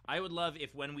 Like, I would love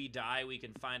if when we die we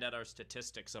can find out our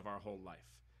statistics of our whole life.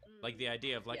 Like the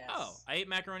idea of, like, yes. Oh, I ate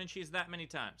macaroni and cheese that many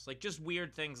times. Like, just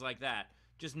weird things like that.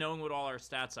 Just knowing what all our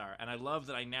stats are. And I love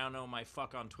that I now know my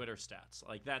fuck on Twitter stats.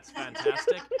 Like, that's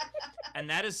fantastic. And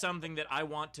that is something that I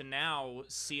want to now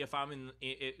see if I'm in,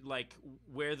 like,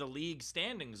 where the league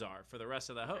standings are for the rest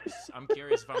of the hosts. I'm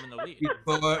curious if I'm in the lead.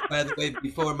 By the way,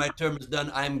 before my term is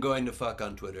done, I'm going to fuck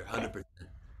on Twitter, 100%.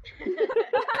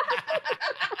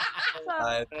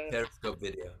 Live Periscope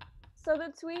video. So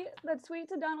the tweet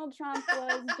to Donald Trump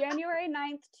was January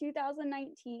 9th,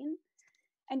 2019.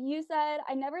 And you said,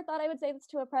 I never thought I would say this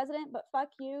to a president, but fuck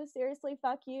you. Seriously,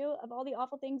 fuck you. Of all the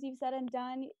awful things you've said and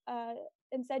done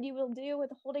and said you will do,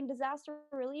 withholding disaster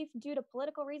relief due to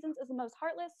political reasons is the most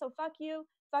heartless. So fuck you,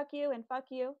 and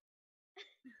fuck you.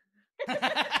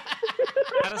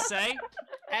 Gotta say,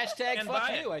 hashtag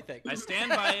fuck you, I think. I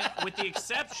stand by it, with the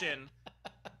exception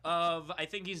of, I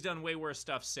think he's done way worse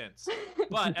stuff since.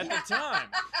 But at the time,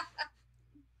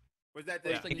 was that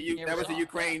that was the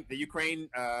Ukraine,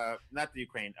 not the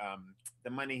Ukraine, the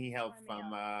money he held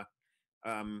from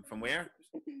where?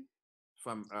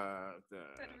 From the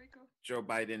Joe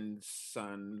Biden's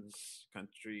son's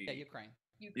country. Yeah, Ukraine.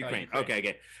 Ukraine. Okay,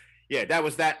 good. Yeah, that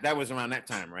was around that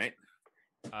time, right?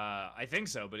 I think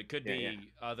so, but it could be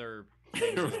other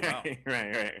things as well.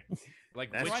 Right.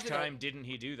 Like, which time didn't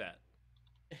he do that?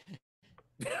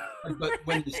 But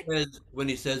when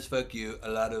he says "fuck you," a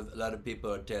lot of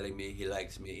people are telling me he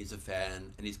likes me. He's a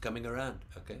fan, and he's coming around.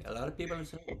 Okay, a lot of people are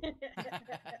saying. A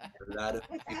lot of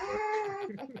people.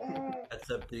 That's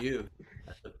up to you.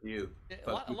 That's up to you.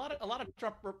 A lot of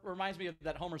Trump reminds me of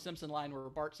that Homer Simpson line where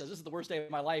Bart says, "This is the worst day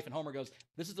of my life," and Homer goes,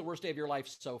 "This is the worst day of your life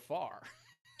so far."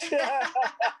 This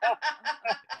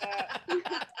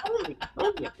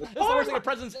is the worst thing a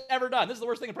president's ever done. This is the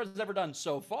worst thing a president's ever done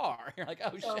so far. You're like,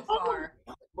 oh So shit. far.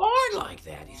 Born like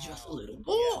that. He's just a little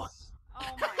boy. Oh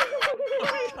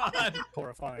my God.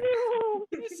 Horrifying.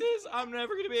 This is. I'm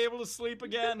never gonna be able to sleep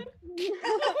again.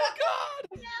 Oh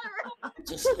God.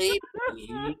 Just sleep.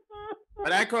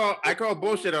 But I call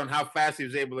bullshit on how fast he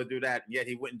was able to do that, yet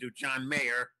he wouldn't do John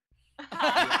Mayer.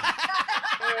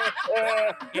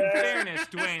 In fairness,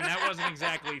 Dwayne, that wasn't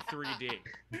exactly 3D.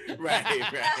 Right.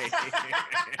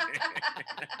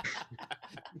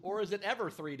 Or is it ever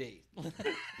 3D?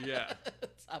 Yeah.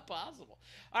 It's not possible.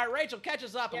 All right, Rachel, catch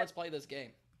us up and let's play this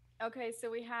game. Okay, so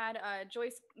we had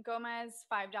Joyce Gomez,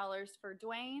 $5 for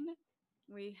Dwayne.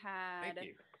 We had Thank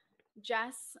you.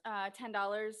 Jess,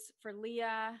 $10 for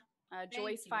Leah.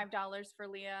 Joyce, you. $5 for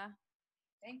Leah.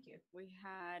 Thank you. We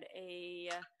had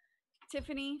a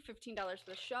Tiffany, $15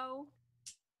 for the show.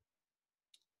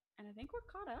 And I think we're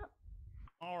caught up.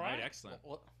 All right, excellent.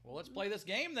 Well, let's play this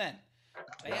game then.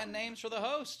 Band names for the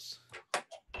hosts.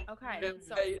 Okay,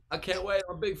 so I can't wait.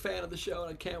 I'm a big fan of the show,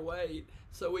 and I can't wait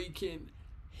so we can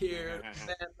hear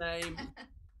band name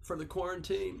for the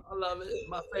quarantine. I love it.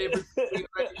 My favorite, Queen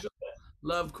Rachel.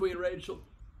 Love Queen Rachel.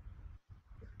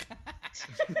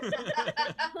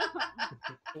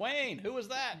 Dwayne, who was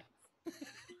that?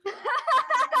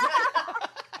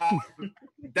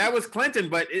 That was Clinton,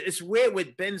 but it's weird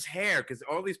with Ben's hair because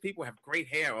all these people have great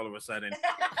hair all of a sudden.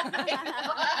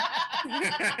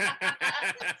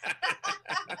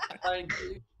 Thank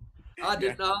you. I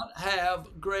did not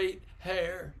have great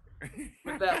hair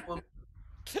with that one.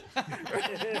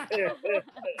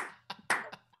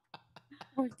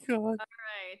 Oh my God. all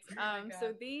right.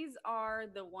 So these are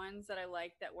the ones that I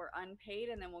like that were unpaid,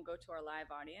 and then we'll go to our live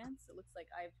audience. It looks like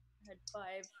I've had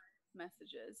 5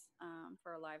 messages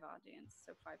for our live audience,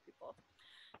 so 5 people.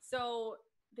 So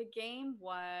the game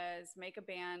was make a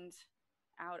band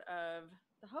out of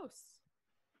the hosts.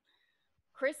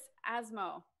 Chris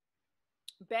Asmo.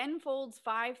 Ben folds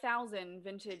 5,000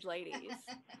 vintage ladies.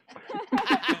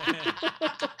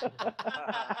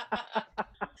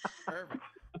 Perfect.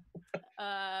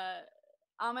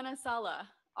 Amina Sala.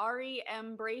 Ari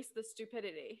embrace the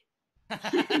stupidity. And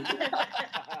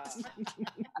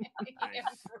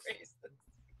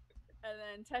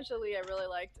then Tesha Lee, I really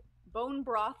liked Bone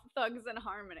Broth Thugs in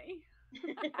Harmony.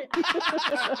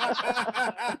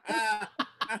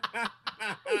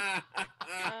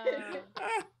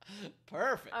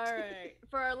 Perfect. All right.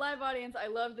 For our live audience, I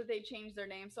love that they changed their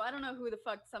name. So I don't know who the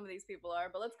fuck some of these people are,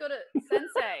 but let's go to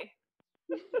Sensei.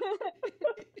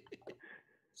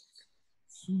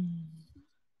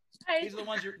 These are the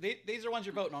ones these are ones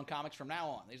you're voting on, comics, from now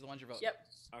on. These are the ones you're voting. Yep.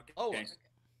 Okay. Oh.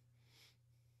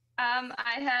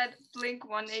 I had Blink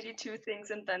 182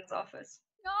 things in Ben's office.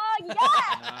 Oh,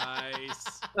 yeah!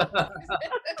 Nice.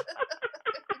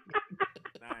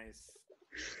 Nice.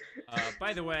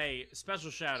 By the way,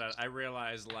 special shout out. I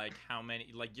realized how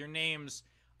many your names.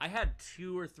 I had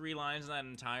 2 or 3 lines in that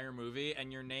entire movie,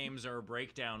 and your names are a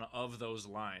breakdown of those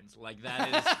lines. That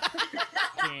is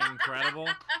fucking incredible.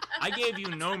 I gave you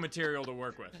no material to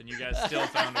work with, and you guys still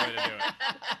found a way to do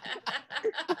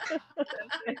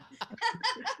it.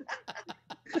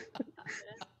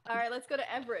 All right, let's go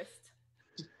to Everest.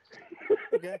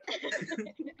 Okay.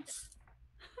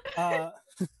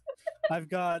 I've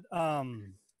got a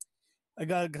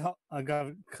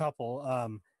couple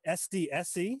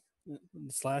SDSE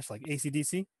 /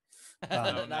 ACDC.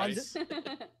 Nice.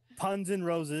 Puns and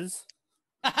Roses.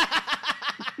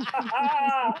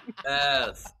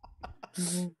 Yes.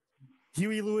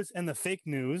 Huey Lewis and the Fake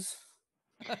News.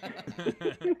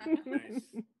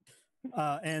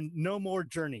 And No More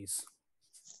Journeys.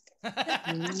 Love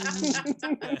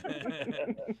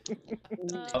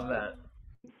that.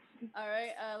 All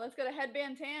right, let's go to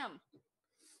Headband Tam.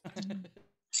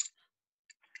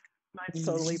 Mine's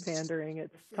totally pandering.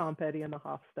 It's Tom Petty and the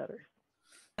Hofstetters.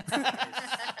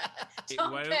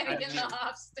 Tom Petty and the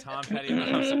Hofstetters. Tom Petty and the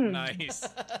Hofstetters. Nice.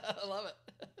 I love it.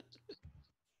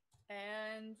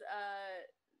 And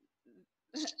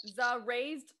the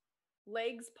raised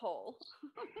legs pole.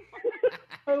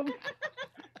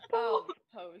 Oh,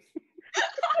 pose.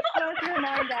 Close your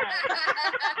mind out.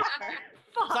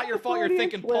 It's not your fault you're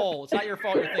thinking pole. It's not your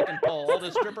fault you're thinking pole. All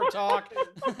this stripper talk.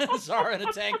 Zara in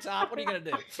a tank top. What are you going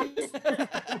to do?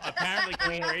 Apparently,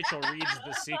 Queen Rachel reads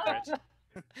The Secret.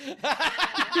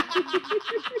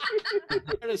 You're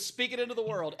going to speak it into the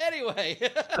world. Anyway. So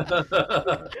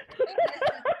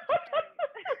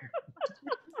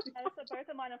both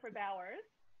of mine are for Bowers.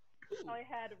 I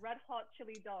had red hot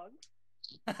chili dogs.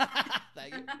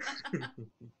 Thank you.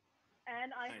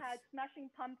 And I had smashing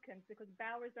pumpkins because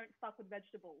Bowers don't fuck with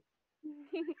vegetables.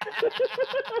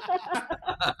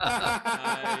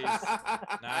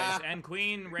 Nice. And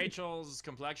Queen Rachel's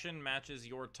complexion matches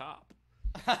your top.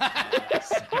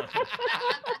 Let's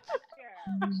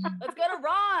go to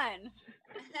Ron.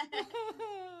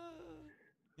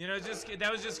 You know,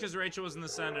 that was just because Rachel was in the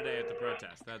sun today at the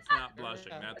protest. That's not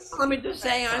blushing. That's. Let me just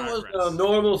say, I was progress.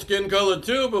 normal skin color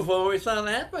too before we saw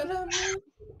that. But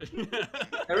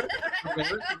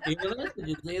did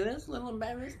you see this? Little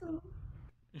embarrassed.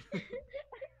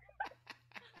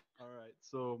 All right,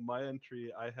 so my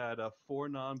entry, I had 4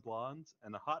 non-blondes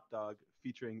and a hot dog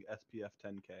featuring SPF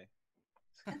 10K.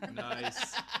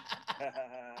 Nice.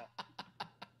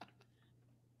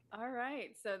 All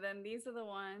right, so then these are the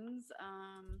ones.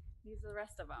 These are the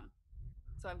rest of them.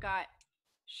 So I've got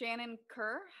Shannon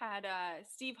Kerr had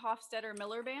Steve Hofstetter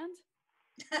Miller Band.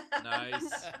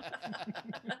 Nice.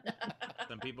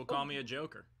 Some people call me a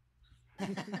joker.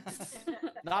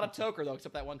 Not a toker though,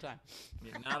 except that one time.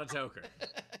 Yeah, not a toker.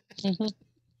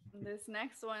 This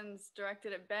next one's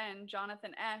directed at Ben.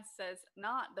 Jonathan S. says,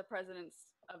 not the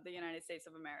presidents of the United States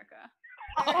of America.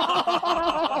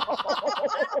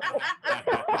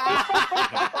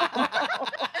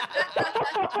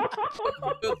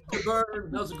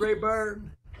 That was a great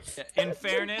burn. In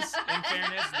fairness,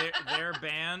 their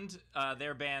band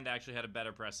actually had a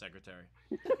better press secretary.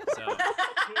 So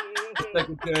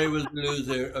Secretary was a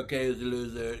loser. Okay, was a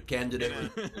loser. Candidate was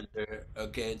a loser.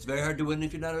 Okay, it's very hard to win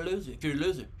if you're not a loser. If you're a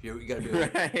loser, you gotta do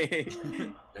it. Right.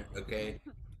 Okay.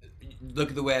 Look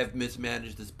at the way I've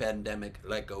mismanaged this pandemic,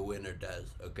 like a winner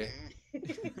does. Okay.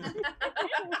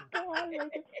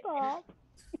 Stop.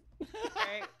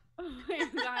 Alright.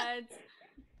 We've got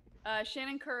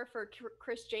Shannon Kerr for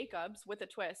Chris Jacobs with a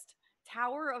twist.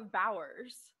 Tower of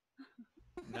Bowers.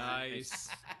 nice.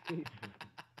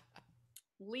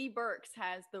 Lee Burks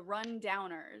has the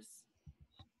Rundowners.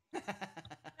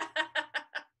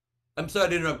 I'm sorry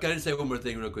to interrupt. Can I say one more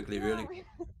thing real quickly? Really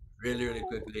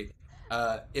quickly.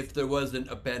 If there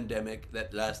wasn't a pandemic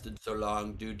that lasted so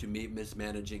long due to me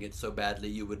mismanaging it so badly,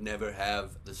 you would never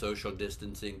have the social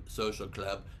distancing social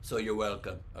club. So you're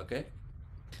welcome. Okay.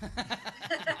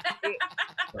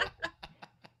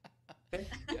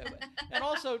 And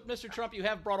also, Mr. Trump, you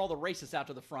have brought all the racists out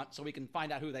to the front so we can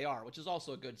find out who they are, which is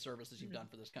also a good service that you've done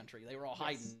for this country. They were all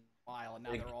hiding a while, and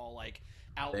now they're all like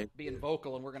out being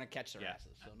vocal, and we're going to catch their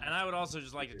asses. So And I would also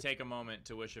just like to take a moment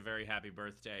to wish a very happy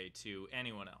birthday to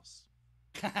anyone else.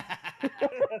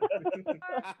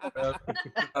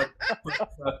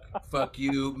 Fuck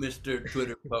you, Mr.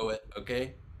 Twitter poet.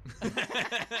 Okay.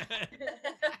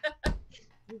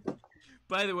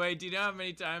 By the way, do you know how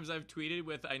many times I've tweeted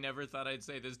with "I never thought I'd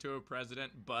say this to a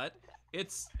president," but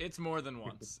it's more than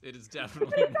once. It is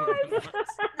definitely more than once.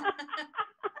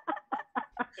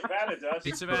 Savannah does.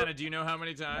 Hey, Savannah, do you know how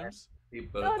many times?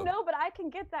 No, but I can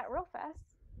get that real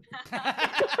fast.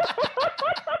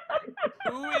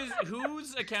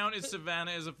 Whose account is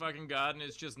Savannah is a fucking god and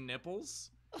it's just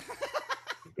nipples?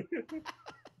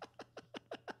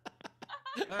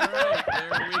 All right,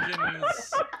 there we can.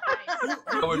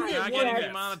 We're not getting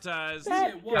demonetized.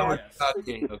 Now we're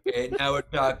talking, okay? Now we're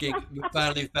talking. We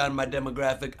finally found my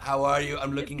demographic. How are you?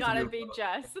 I'm looking It's for gotta your be vote.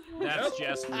 Jess. That's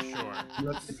Jess for sure. I'm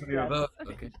looking for your vote.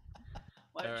 Okay.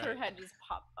 Watch All her right. head just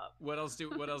pop up. What else do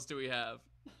we have?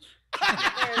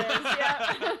 There it is.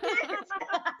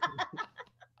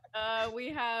 Yeah. We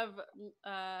have.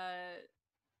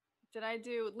 Did I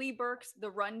do Lee Burks, the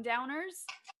Rundowners?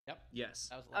 Yep. Yes.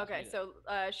 That was the last Okay, one you so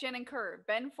Shannon Kerr,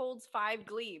 Ben folds 5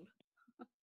 Gleib,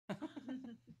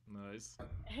 Nice.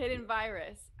 Hidden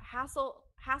Virus,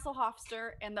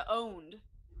 Hasselhofster, and the Owned.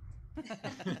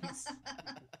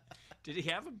 Did he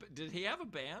have a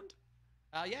band?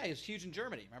 Yeah, he was huge in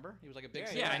Germany. Remember, he was like a big. Yeah,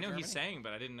 singer I in know Germany. he sang,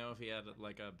 but I didn't know if he had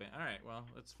like a band. All right, well,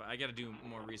 that's fine. I got to do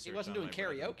more research. He wasn't on doing my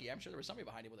brother. karaoke. I'm sure there was somebody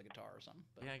behind him with a guitar or something.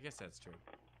 But... Yeah, I guess that's true.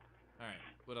 All right,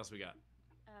 what else we got?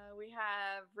 We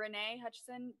have Renee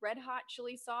Hutchison, Red Hot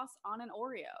Chili Sauce on an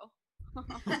Oreo.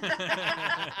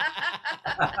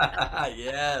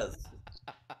 Yes.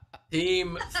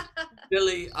 Team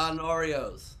Philly on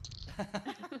Oreos.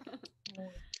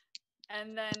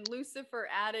 And then Lucifer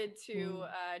added to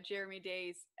Jeremy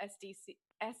Day's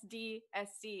SDSC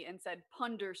and said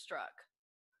punderstruck.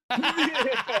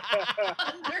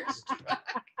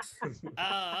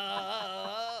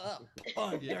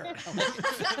 Ponder.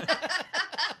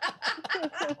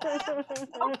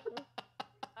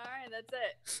 All right, that's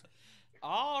it.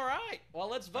 All right. Well,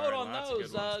 let's vote All on right, lots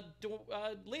of those. good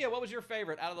Leah, what was your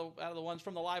favorite out of the ones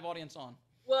from the live audience on?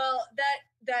 Well,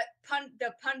 the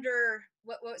punder.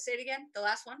 What? Say it again. The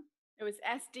last one. It was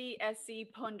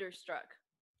SDSC punderstruck.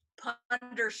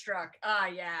 Punderstruck. Ah,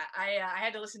 yeah. I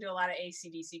had to listen to a lot of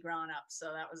AC/DC growing up,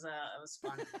 so that was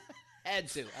fun. Had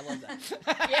to. I love that.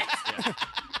 Yeah.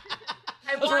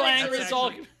 I Those were wanted to angry listen.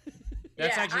 song.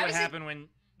 That's Yeah, actually I what was- happened when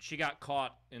she got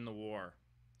caught in the war,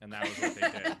 and that was what they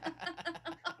did.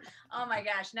 Oh my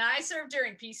gosh! No, I served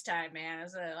during peacetime, man. It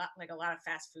was a lot of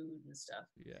fast food and stuff.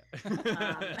 Yeah. A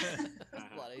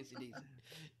lot of AC/DC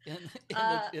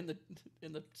in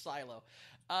the silo.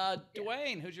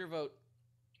 Dwayne, who's your vote?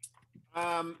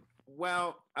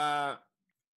 Well,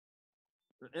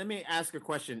 let me ask a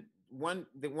question.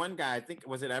 The one guy, I think,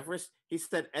 was it Everest? He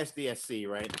said SDSC,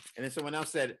 right? And then someone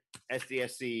else said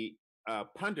SDSC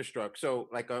punderstruck. So,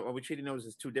 like, are we treating those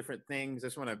as two different things?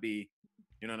 This one would be,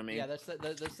 you know what I mean? Yeah, that's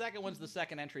the second one's the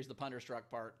second entry is the punderstruck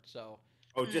part. So.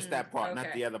 Oh, just that part, not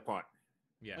okay. the other part.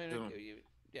 Yeah.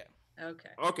 Yeah.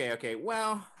 Okay. Okay.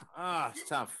 Well, it's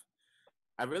tough.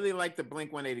 I really like the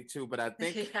Blink 182, but I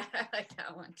think Yeah, I like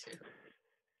that one too.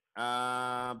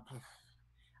 I'm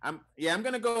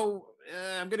gonna go.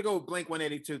 I'm gonna go with Blink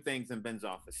 182 things in Ben's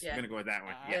office. Yeah. I'm gonna go with that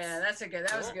one. Yeah, Yes. that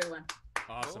was a good one.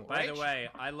 Awesome. Cool. By the Rach? way,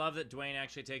 I love that Dwayne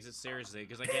actually takes it seriously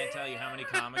because I can't tell you how many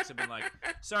comics have been like,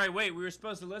 sorry, wait, we were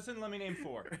supposed to listen? Let me name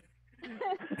 4.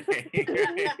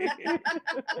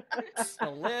 The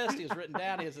list, he was written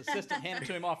down. His assistant handed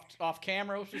to him off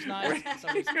camera, which was nice.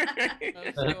 That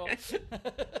was cool.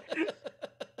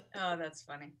 Oh, that's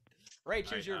funny. Ray,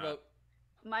 choose your vote.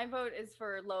 My vote is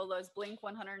for Lolo's Blink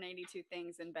 182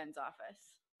 things in Ben's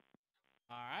office.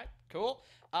 All right, cool.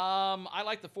 I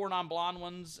like the 4 non-blonde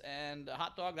ones and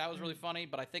Hot Dog. That was really funny,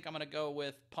 but I think I'm going to go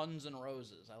with Puns and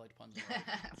Roses. I like Puns and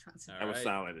Roses. That was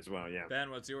solid as well. Yeah.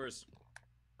 Ben, what's yours?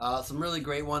 Some really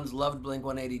great ones. Loved Blink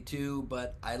 182,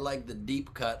 but I like the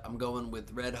deep cut. I'm going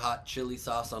with red hot chili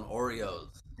sauce on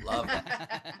Oreos. Love it.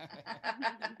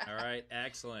 All right,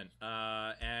 excellent.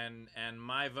 And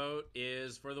my vote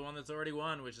is for the one that's already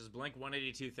won, which is Blink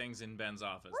 182 things in Ben's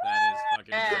office. That is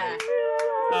fucking great.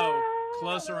 Oh,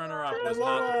 close runner-up was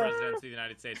not the President of the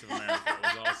United States of America. It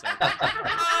was also.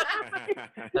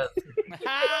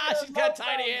 She's got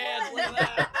tiny hands. Look at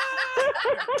that.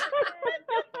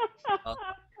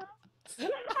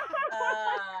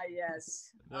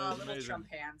 Yes. That was Little amazing. Trump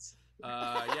hands.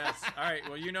 Yes. All right.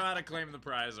 Well, you know how to claim the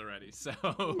prize already. So,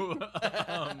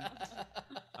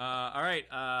 all right.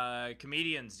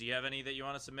 Comedians, do you have any that you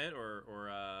want to submit,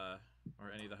 or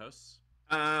any of the hosts?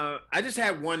 I just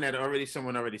had one that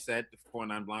someone already said, the 4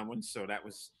 non-blind ones, so that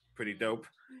was pretty dope.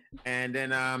 And then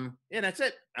that's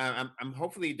it. I'm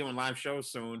hopefully doing live shows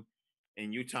soon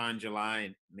in Utah in July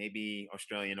and maybe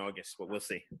Australia in August, but we'll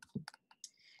see.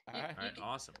 All right. All right.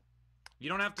 Awesome. You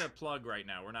don't have to plug right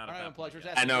now. We're not. I at don't that point plug.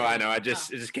 yet. I know. It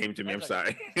just came to me. I'm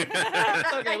sorry.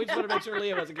 That's okay. We just want to make sure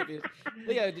Leah wasn't confused.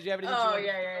 Leah, did you have anything? Oh,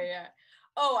 yeah.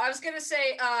 Oh, I was going to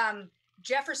say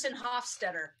Jefferson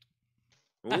Hofstetter.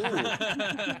 Ooh.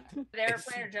 The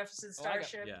airplane or Jefferson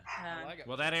Starship. Yeah. I like it.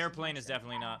 Well, that airplane is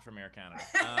definitely not from Air Canada.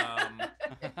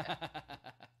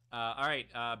 All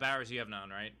right, Bowers, you have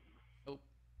none, right? Oh.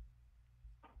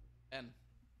 And.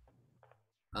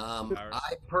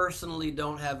 I personally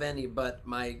don't have any, but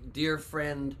my dear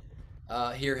friend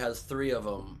here has 3 of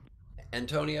them.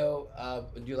 Antonio,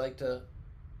 would you like to?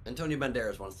 Antonio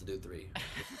Banderas wants to do 3.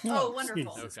 Oh,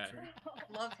 wonderful. Okay.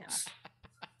 Love him.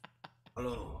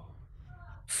 Hello.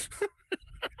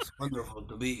 It's wonderful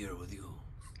to be here with you.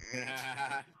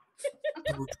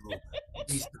 Beautiful,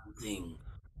 distant thing,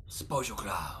 Spojo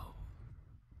Cloud.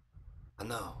 And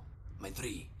now, my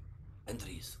 3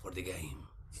 entries for the game.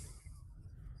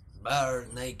 Bare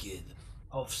naked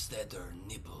Hofstetter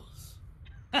nipples.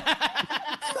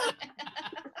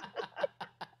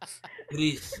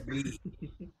 Chris B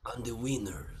and the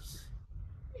winners.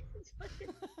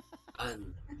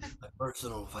 And my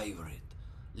personal favorite,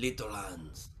 Little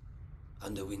Lance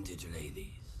and the Vintage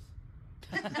Ladies.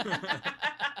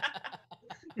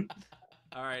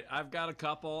 All right, I've got a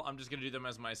couple. I'm just gonna do them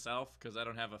as myself because I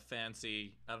don't have a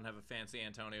fancy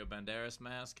Antonio Banderas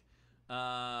mask.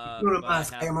 You're a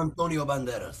mask. I am Antonio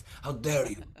Banderas. How dare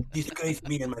you disgrace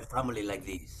me and my family like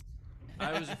this?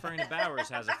 I was referring to Bowers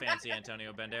has a fancy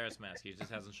Antonio Banderas mask. He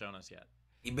just hasn't shown us yet.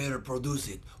 he better produce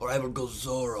it, or I will go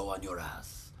Zorro on your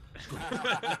ass.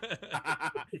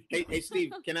 Hey,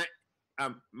 Steve, can I?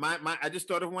 I just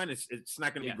thought of one. It's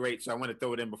not going to be great, so I want to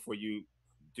throw it in before you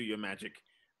do your magic.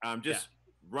 Just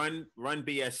run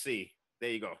BSC. There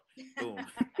you go. Boom.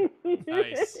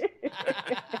 Nice.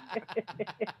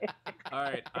 All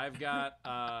right,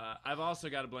 I've also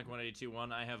got a Blink 182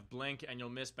 one. I have Blink and You'll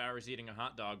Miss Bowers Eating a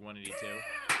Hot Dog 182.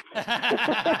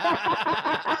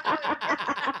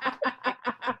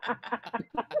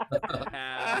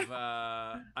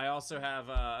 I also have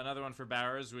another one for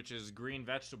Bowers, which is Green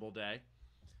Vegetable Day.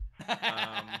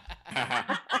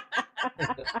 I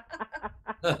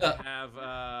have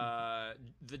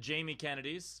the Jamie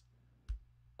Kennedys.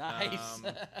 Nice.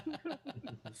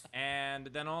 And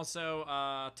then also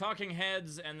Talking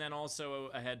Heads, and then also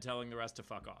a head telling the rest to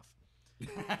fuck off.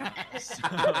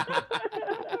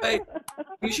 Hey,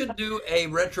 you should do a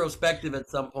retrospective at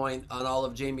some point on all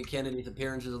of Jamie Kennedy's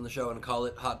appearances on the show and call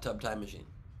it Hot Tub Time Machine.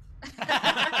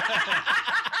 I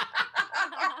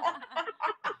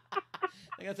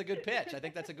think that's a good pitch. I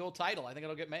think that's a gold title. I think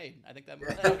it'll get made. I think that'll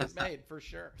get made for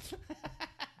sure.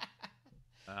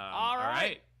 All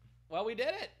right. Well, we did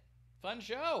it. Fun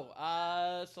show.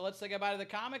 So let's say goodbye to the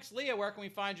comics. Leah, where can we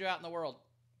find you out in the world?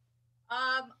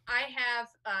 I have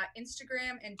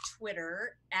Instagram and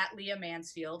Twitter at Leah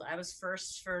Mansfield. I was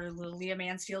first for the Leah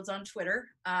Mansfields on Twitter.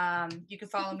 You can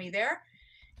follow me there.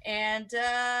 And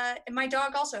my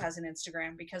dog also has an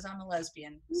Instagram because I'm a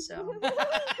lesbian. So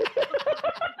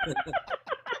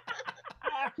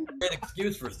Great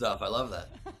excuse for stuff. I love that.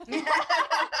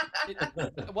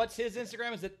 What's his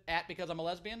Instagram? Is it at because I'm a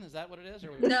lesbian? Is that what it is?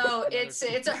 Or no, it's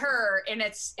a her, and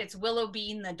it's Willow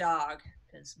Bean the dog.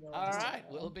 All right,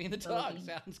 Willow Bean the dog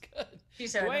sounds good.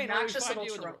 She's an Dwayne, obnoxious little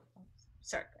Toronto.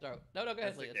 Sorry. No, go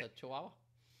ahead, Leah. It's a Chihuahua.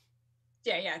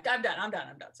 Yeah. I'm done.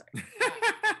 Sorry.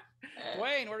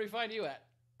 Dwayne, where do we find you at?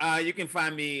 You can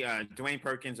find me Dwayne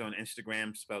Perkins on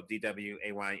Instagram, spelled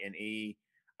DWAYNE.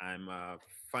 I'm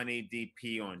Funny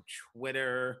DP on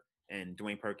Twitter, and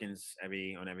Dwayne Perkins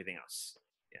on everything else.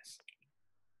 Yes.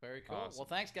 Very cool. Awesome. Well,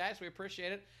 thanks, guys. We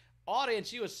appreciate it.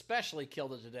 Audience, you especially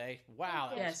killed it today.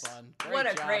 Wow, that was fun. What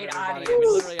a great everybody.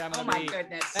 audience. Oh my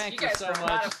goodness. Thank you guys so were much. A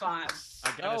lot of fun.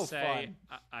 I gotta say,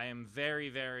 I am very,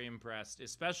 very impressed,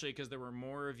 especially because there were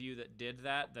more of you that did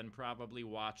that than probably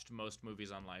watched most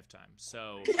movies on Lifetime.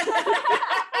 So, big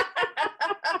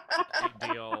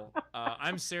deal.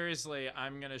 I'm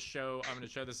gonna show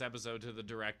this episode to the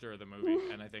director of the movie,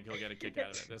 and I think he'll get a kick out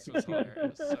of it. This was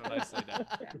hilarious. So nicely done.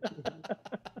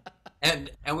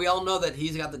 And we all know that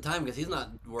he's got the time because he's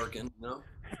not working, you know?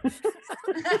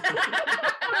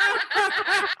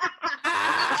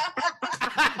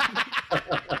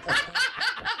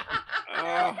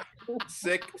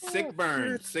 Sick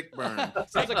burn. It's a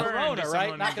Corona,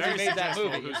 right? Not because he made that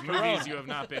movie. Whose movies you have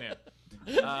not been in.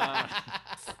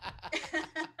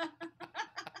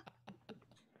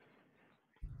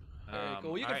 Very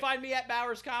cool. You can find me at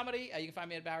Bowers Comedy. You can find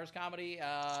me at Bowers Comedy.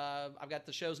 I've got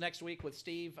the shows next week with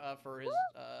Steve for his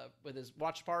with his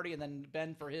watch party, and then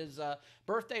Ben for his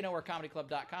birthday.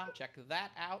 NowhereComedyClub.com. Check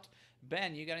that out.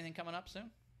 Ben, you got anything coming up soon?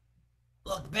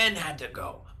 Look, Ben had to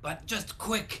go, but just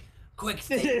quick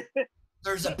thing.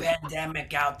 There's a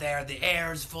pandemic out there. The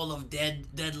air's full of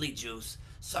deadly juice.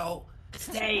 So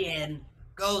stay in.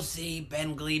 Go see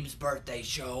Ben Gleib's birthday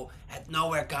show at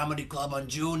Nowhere Comedy Club on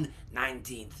June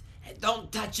 19th. And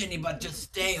don't touch anybody, just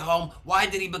stay home. Why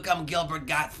did he become Gilbert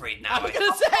Gottfried now? I was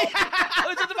going to say, I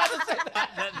was just about to say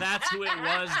that. That's who it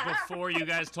was before you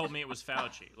guys told me it was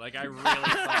Fauci. Like, I really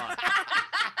thought.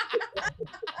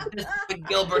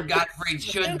 Gilbert Gottfried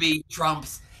should be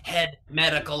Trump's head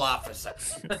medical officer.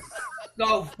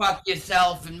 Go fuck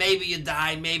yourself, and maybe you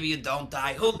die, maybe you don't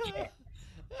die. Who cares?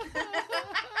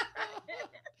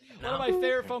 One of my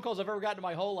favorite phone calls I've ever gotten in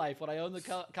my whole life. When I owned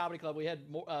the comedy club, we had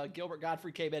Gilbert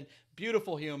Gottfried came in,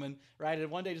 beautiful human, right? And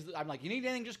one day, I'm like, you need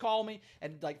anything, just call me.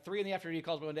 And like 3 in the afternoon, he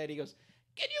calls me one day, and he goes,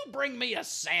 can you bring me a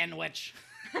sandwich?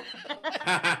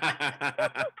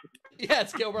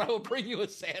 Yes, Gilbert, I will bring you a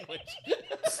sandwich.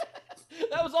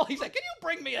 That was all he said. Can you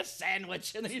bring me a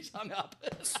sandwich? And then he just hung up.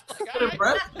 Like, Good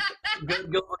impression.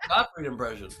 Good Gilbert Gottfried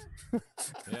impression.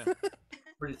 Yeah.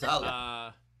 Pretty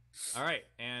solid. All right,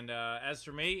 and as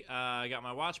for me, I got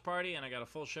my watch party, and I got a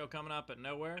full show coming up at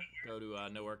Nowhere. Go to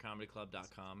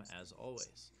nowherecomedyclub.com as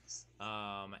always.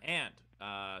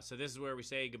 So this is where we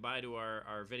say goodbye to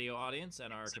our video audience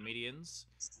and our comedians.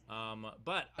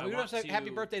 But I we want say to happy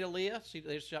birthday to Leah.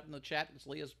 They just shot in the chat. It's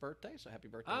Leah's birthday, so happy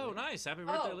birthday. Oh, Leah. Nice! Happy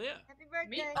birthday, Leah. Happy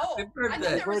birthday. I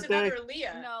thought there was another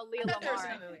Leah. No, Leah I thought there was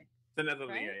Lamar. another Leah. another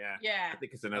Right? Leah, yeah. Yeah. I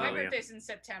think it's another My Leah. birthday's in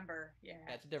September. Yeah.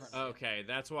 That's different. Okay,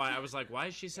 that's why I was like, why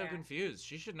is she so Yeah. confused?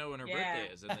 She should know when her Yeah.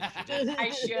 birthday is, and then she did. I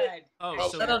should. Oh, Well,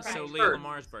 let us so be Leah first.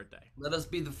 Lamar's birthday. Let us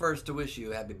be the first to wish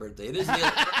you a happy birthday. It is Leah's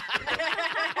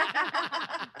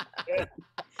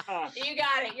You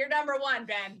got it. You're number one,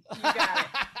 Ben. You got it.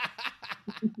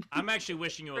 I'm actually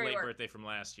wishing you a Great late work. birthday from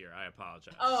last year. I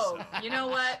apologize. Oh, so. you know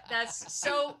what? That's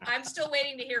so. I'm still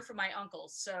waiting to hear from my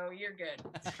uncles, so you're good.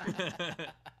 It's fine.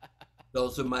 It's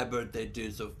also my birthday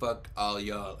too, so fuck all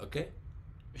y'all, okay?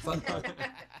 Fuck all.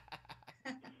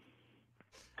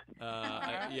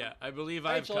 I believe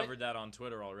I've Rachel, covered that on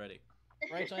Twitter already.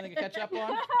 Rachel, anything to catch up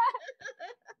on?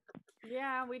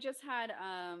 Yeah, we just had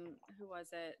who was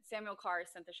it? Samuel Carr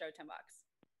sent the show $10.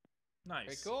 Nice.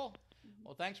 Very cool.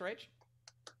 Well, thanks, Rach.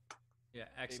 Yeah,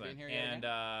 being excellent. here yet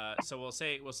And so we'll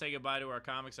say goodbye to our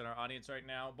comics and our audience right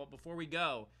now. But before we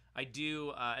go, I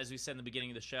do, as we said in the beginning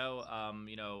of the show,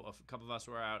 you know, a couple of us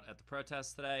were out at the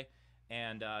protest today,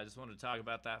 and I just wanted to talk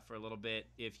about that for a little bit.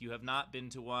 If you have not been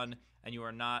to one and you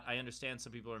are not, I understand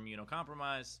some people are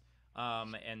immunocompromised,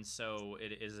 and so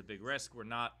it is a big risk. We're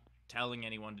not telling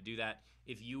anyone to do that.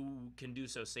 If you can do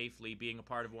so safely, being a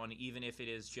part of one, even if it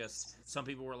is just, some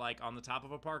people were like on the top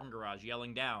of a parking garage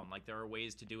yelling down, like there are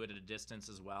ways to do it at a distance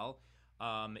as well.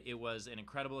 It was an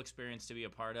incredible experience to be a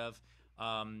part of.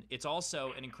 It's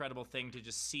also an incredible thing to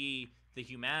just see the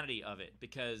humanity of it,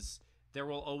 because there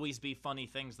will always be funny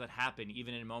things that happen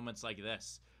even in moments like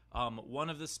this.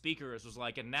 One of the speakers was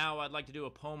like, and now I'd like to do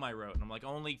a poem I wrote. And I'm like,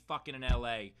 only fucking in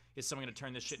LA is someone going to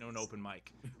turn this shit into an open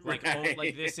mic. Like,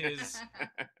 like this is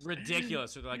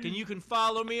ridiculous. Or they're like, and you can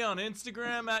follow me on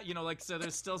Instagram at, you know, like, so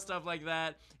there's still stuff like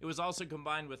that. It was also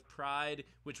combined with Pride,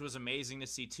 which was amazing to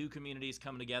see two communities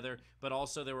come together. But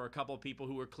also there were a couple of people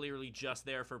who were clearly just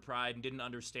there for Pride and didn't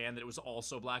understand that it was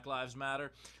also Black Lives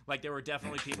Matter. Like, there were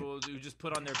definitely people who just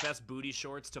put on their best booty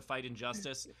shorts to fight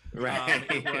injustice. Right.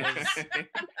 It was...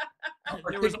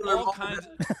 There was all kinds.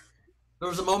 There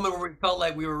was a moment where we felt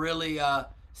like we were really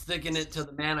sticking it to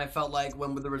the man. I felt like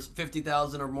when there was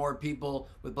 50,000 or more people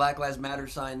with Black Lives Matter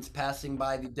signs passing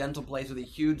by the dental place with a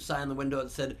huge sign in the window that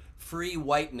said "free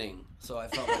whitening." So I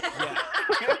felt like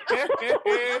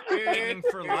whitening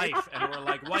for life, and we're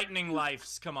like, whitening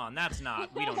lives. Come on, that's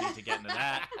not. We don't need to get into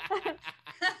that.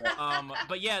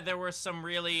 But yeah, there were some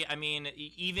really. I mean,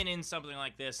 even in something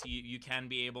like this, you can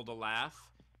be able to laugh.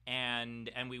 And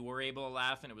we were able to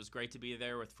laugh, and it was great to be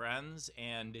there with friends,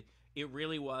 and it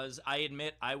really was. I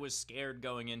admit I was scared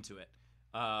going into it,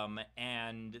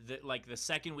 and the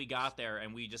second we got there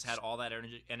and we just had all that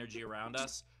energy around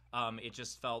us, it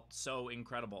just felt so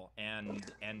incredible and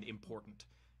important.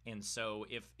 And so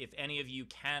if any of you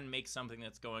can make something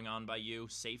that's going on by you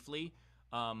safely,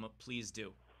 please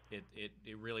do. It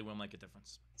really will make a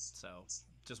difference. So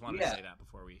just wanted to say that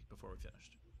before we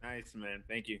finished. Nice, man.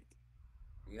 Thank you.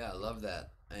 Yeah, I love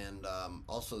that. And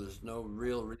also, there's no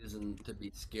real reason to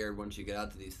be scared once you get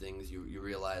out to these things. You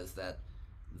realize that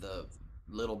the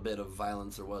little bit of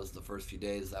violence there was the first few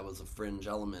days, that was a fringe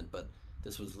element, but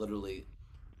this was literally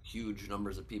huge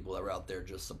numbers of people that were out there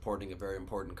just supporting a very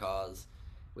important cause,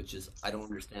 which is, I don't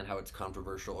understand how it's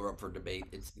controversial or up for debate.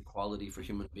 It's equality for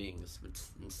human beings.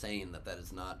 It's insane that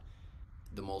is not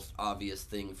the most obvious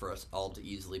thing for us all to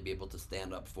easily be able to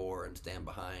stand up for and stand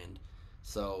behind.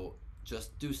 So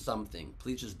just do something.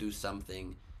 Please just do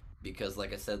something, because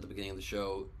like I said at the beginning of the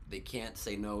show, they can't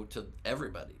say no to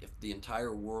everybody. If the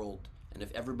entire world and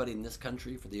if everybody in this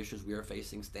country for the issues we are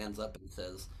facing stands up and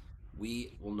says,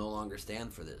 we will no longer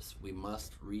stand for this. We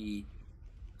must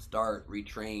restart,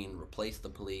 retrain, replace the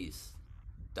police,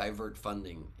 divert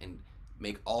funding, and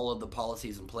make all of the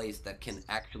policies in place that can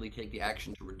actually take the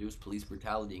action to reduce police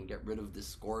brutality and get rid of this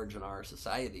scourge in our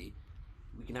society,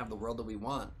 we can have the world that we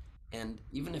want. And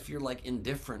even if you're like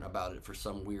indifferent about it for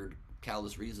some weird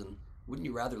callous reason, wouldn't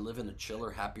you rather live in a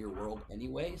chiller, happier world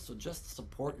anyway? So just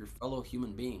support your fellow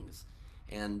human beings,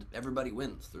 and everybody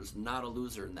wins. There's not a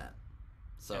loser in that.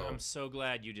 So and I'm so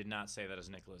glad you did not say that as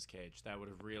Nicolas Cage. That would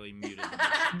have really muted the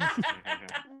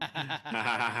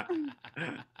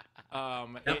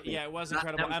it was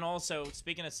incredible. And also,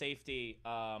 speaking of safety,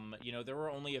 you know, there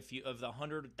were only a few of the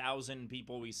 100,000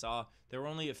 people we saw. There were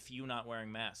only a few not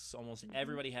wearing masks. Almost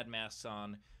everybody had masks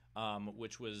on,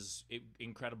 which was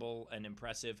incredible and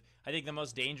impressive. I think the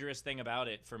most dangerous thing about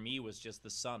it for me was just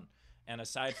the sun. And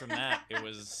aside from that, it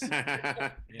was.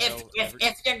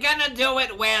 If you're gonna do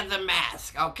it, wear the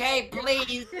mask, okay?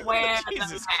 Please wear the mask.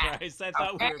 Jesus Christ! I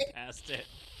thought we were past it.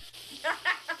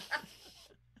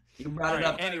 You brought it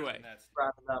up. Anyway,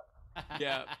 brought it up.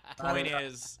 Yeah. Point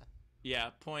is, Yeah.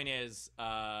 Point is,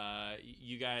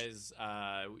 you guys,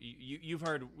 you've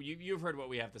heard what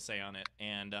we have to say on it,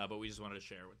 and but we just wanted to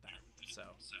share with that. So,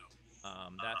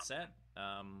 that said,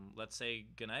 let's say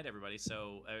goodnight, everybody.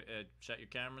 So, shut your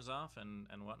cameras off and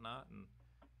whatnot, and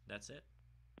that's it.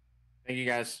 Thank you,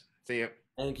 guys. See you.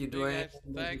 Thank you, See you Dwayne. guys. Thank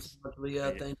you Thanks. so much,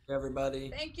 Leah. Thank you, everybody.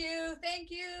 Thank you.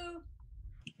 Thank you.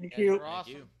 Thank You you. guys are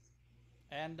awesome.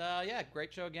 And yeah,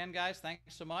 great show again, guys.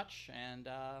 Thanks so much, and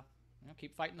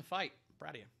keep fighting the fight.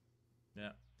 Proud of you.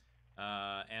 Yeah.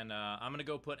 And I'm gonna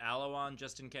go put aloe on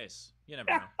just in case. You never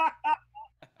know.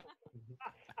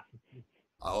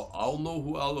 I don't know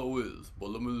who Aloe is, but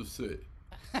let me just say.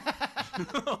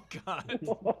 Oh God.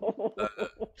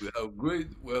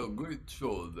 We have a great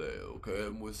show there, okay?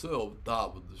 And we're still on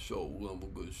top of the show. We're gonna have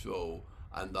a good show.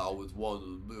 And I was one of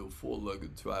the little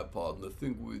four-legged tripod, and I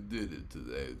think we did it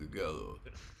today together.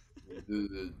 We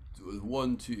did it as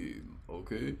one team,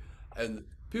 okay? And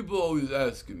people always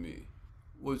asking me,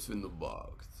 what's in the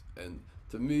box? And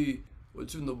to me,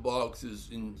 what's in the box is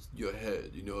in your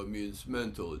head, you know what I mean? It's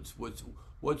mental. It's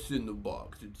what's in the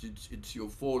box. It's your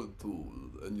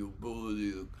fortitude and your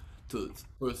ability to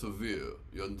persevere.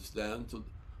 You understand? So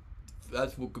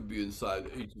that's what could be inside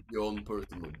each of your own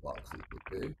personal boxes,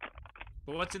 okay?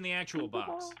 But what's in the actual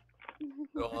box?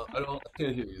 I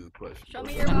can't hear you the question. Show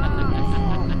me your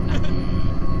box.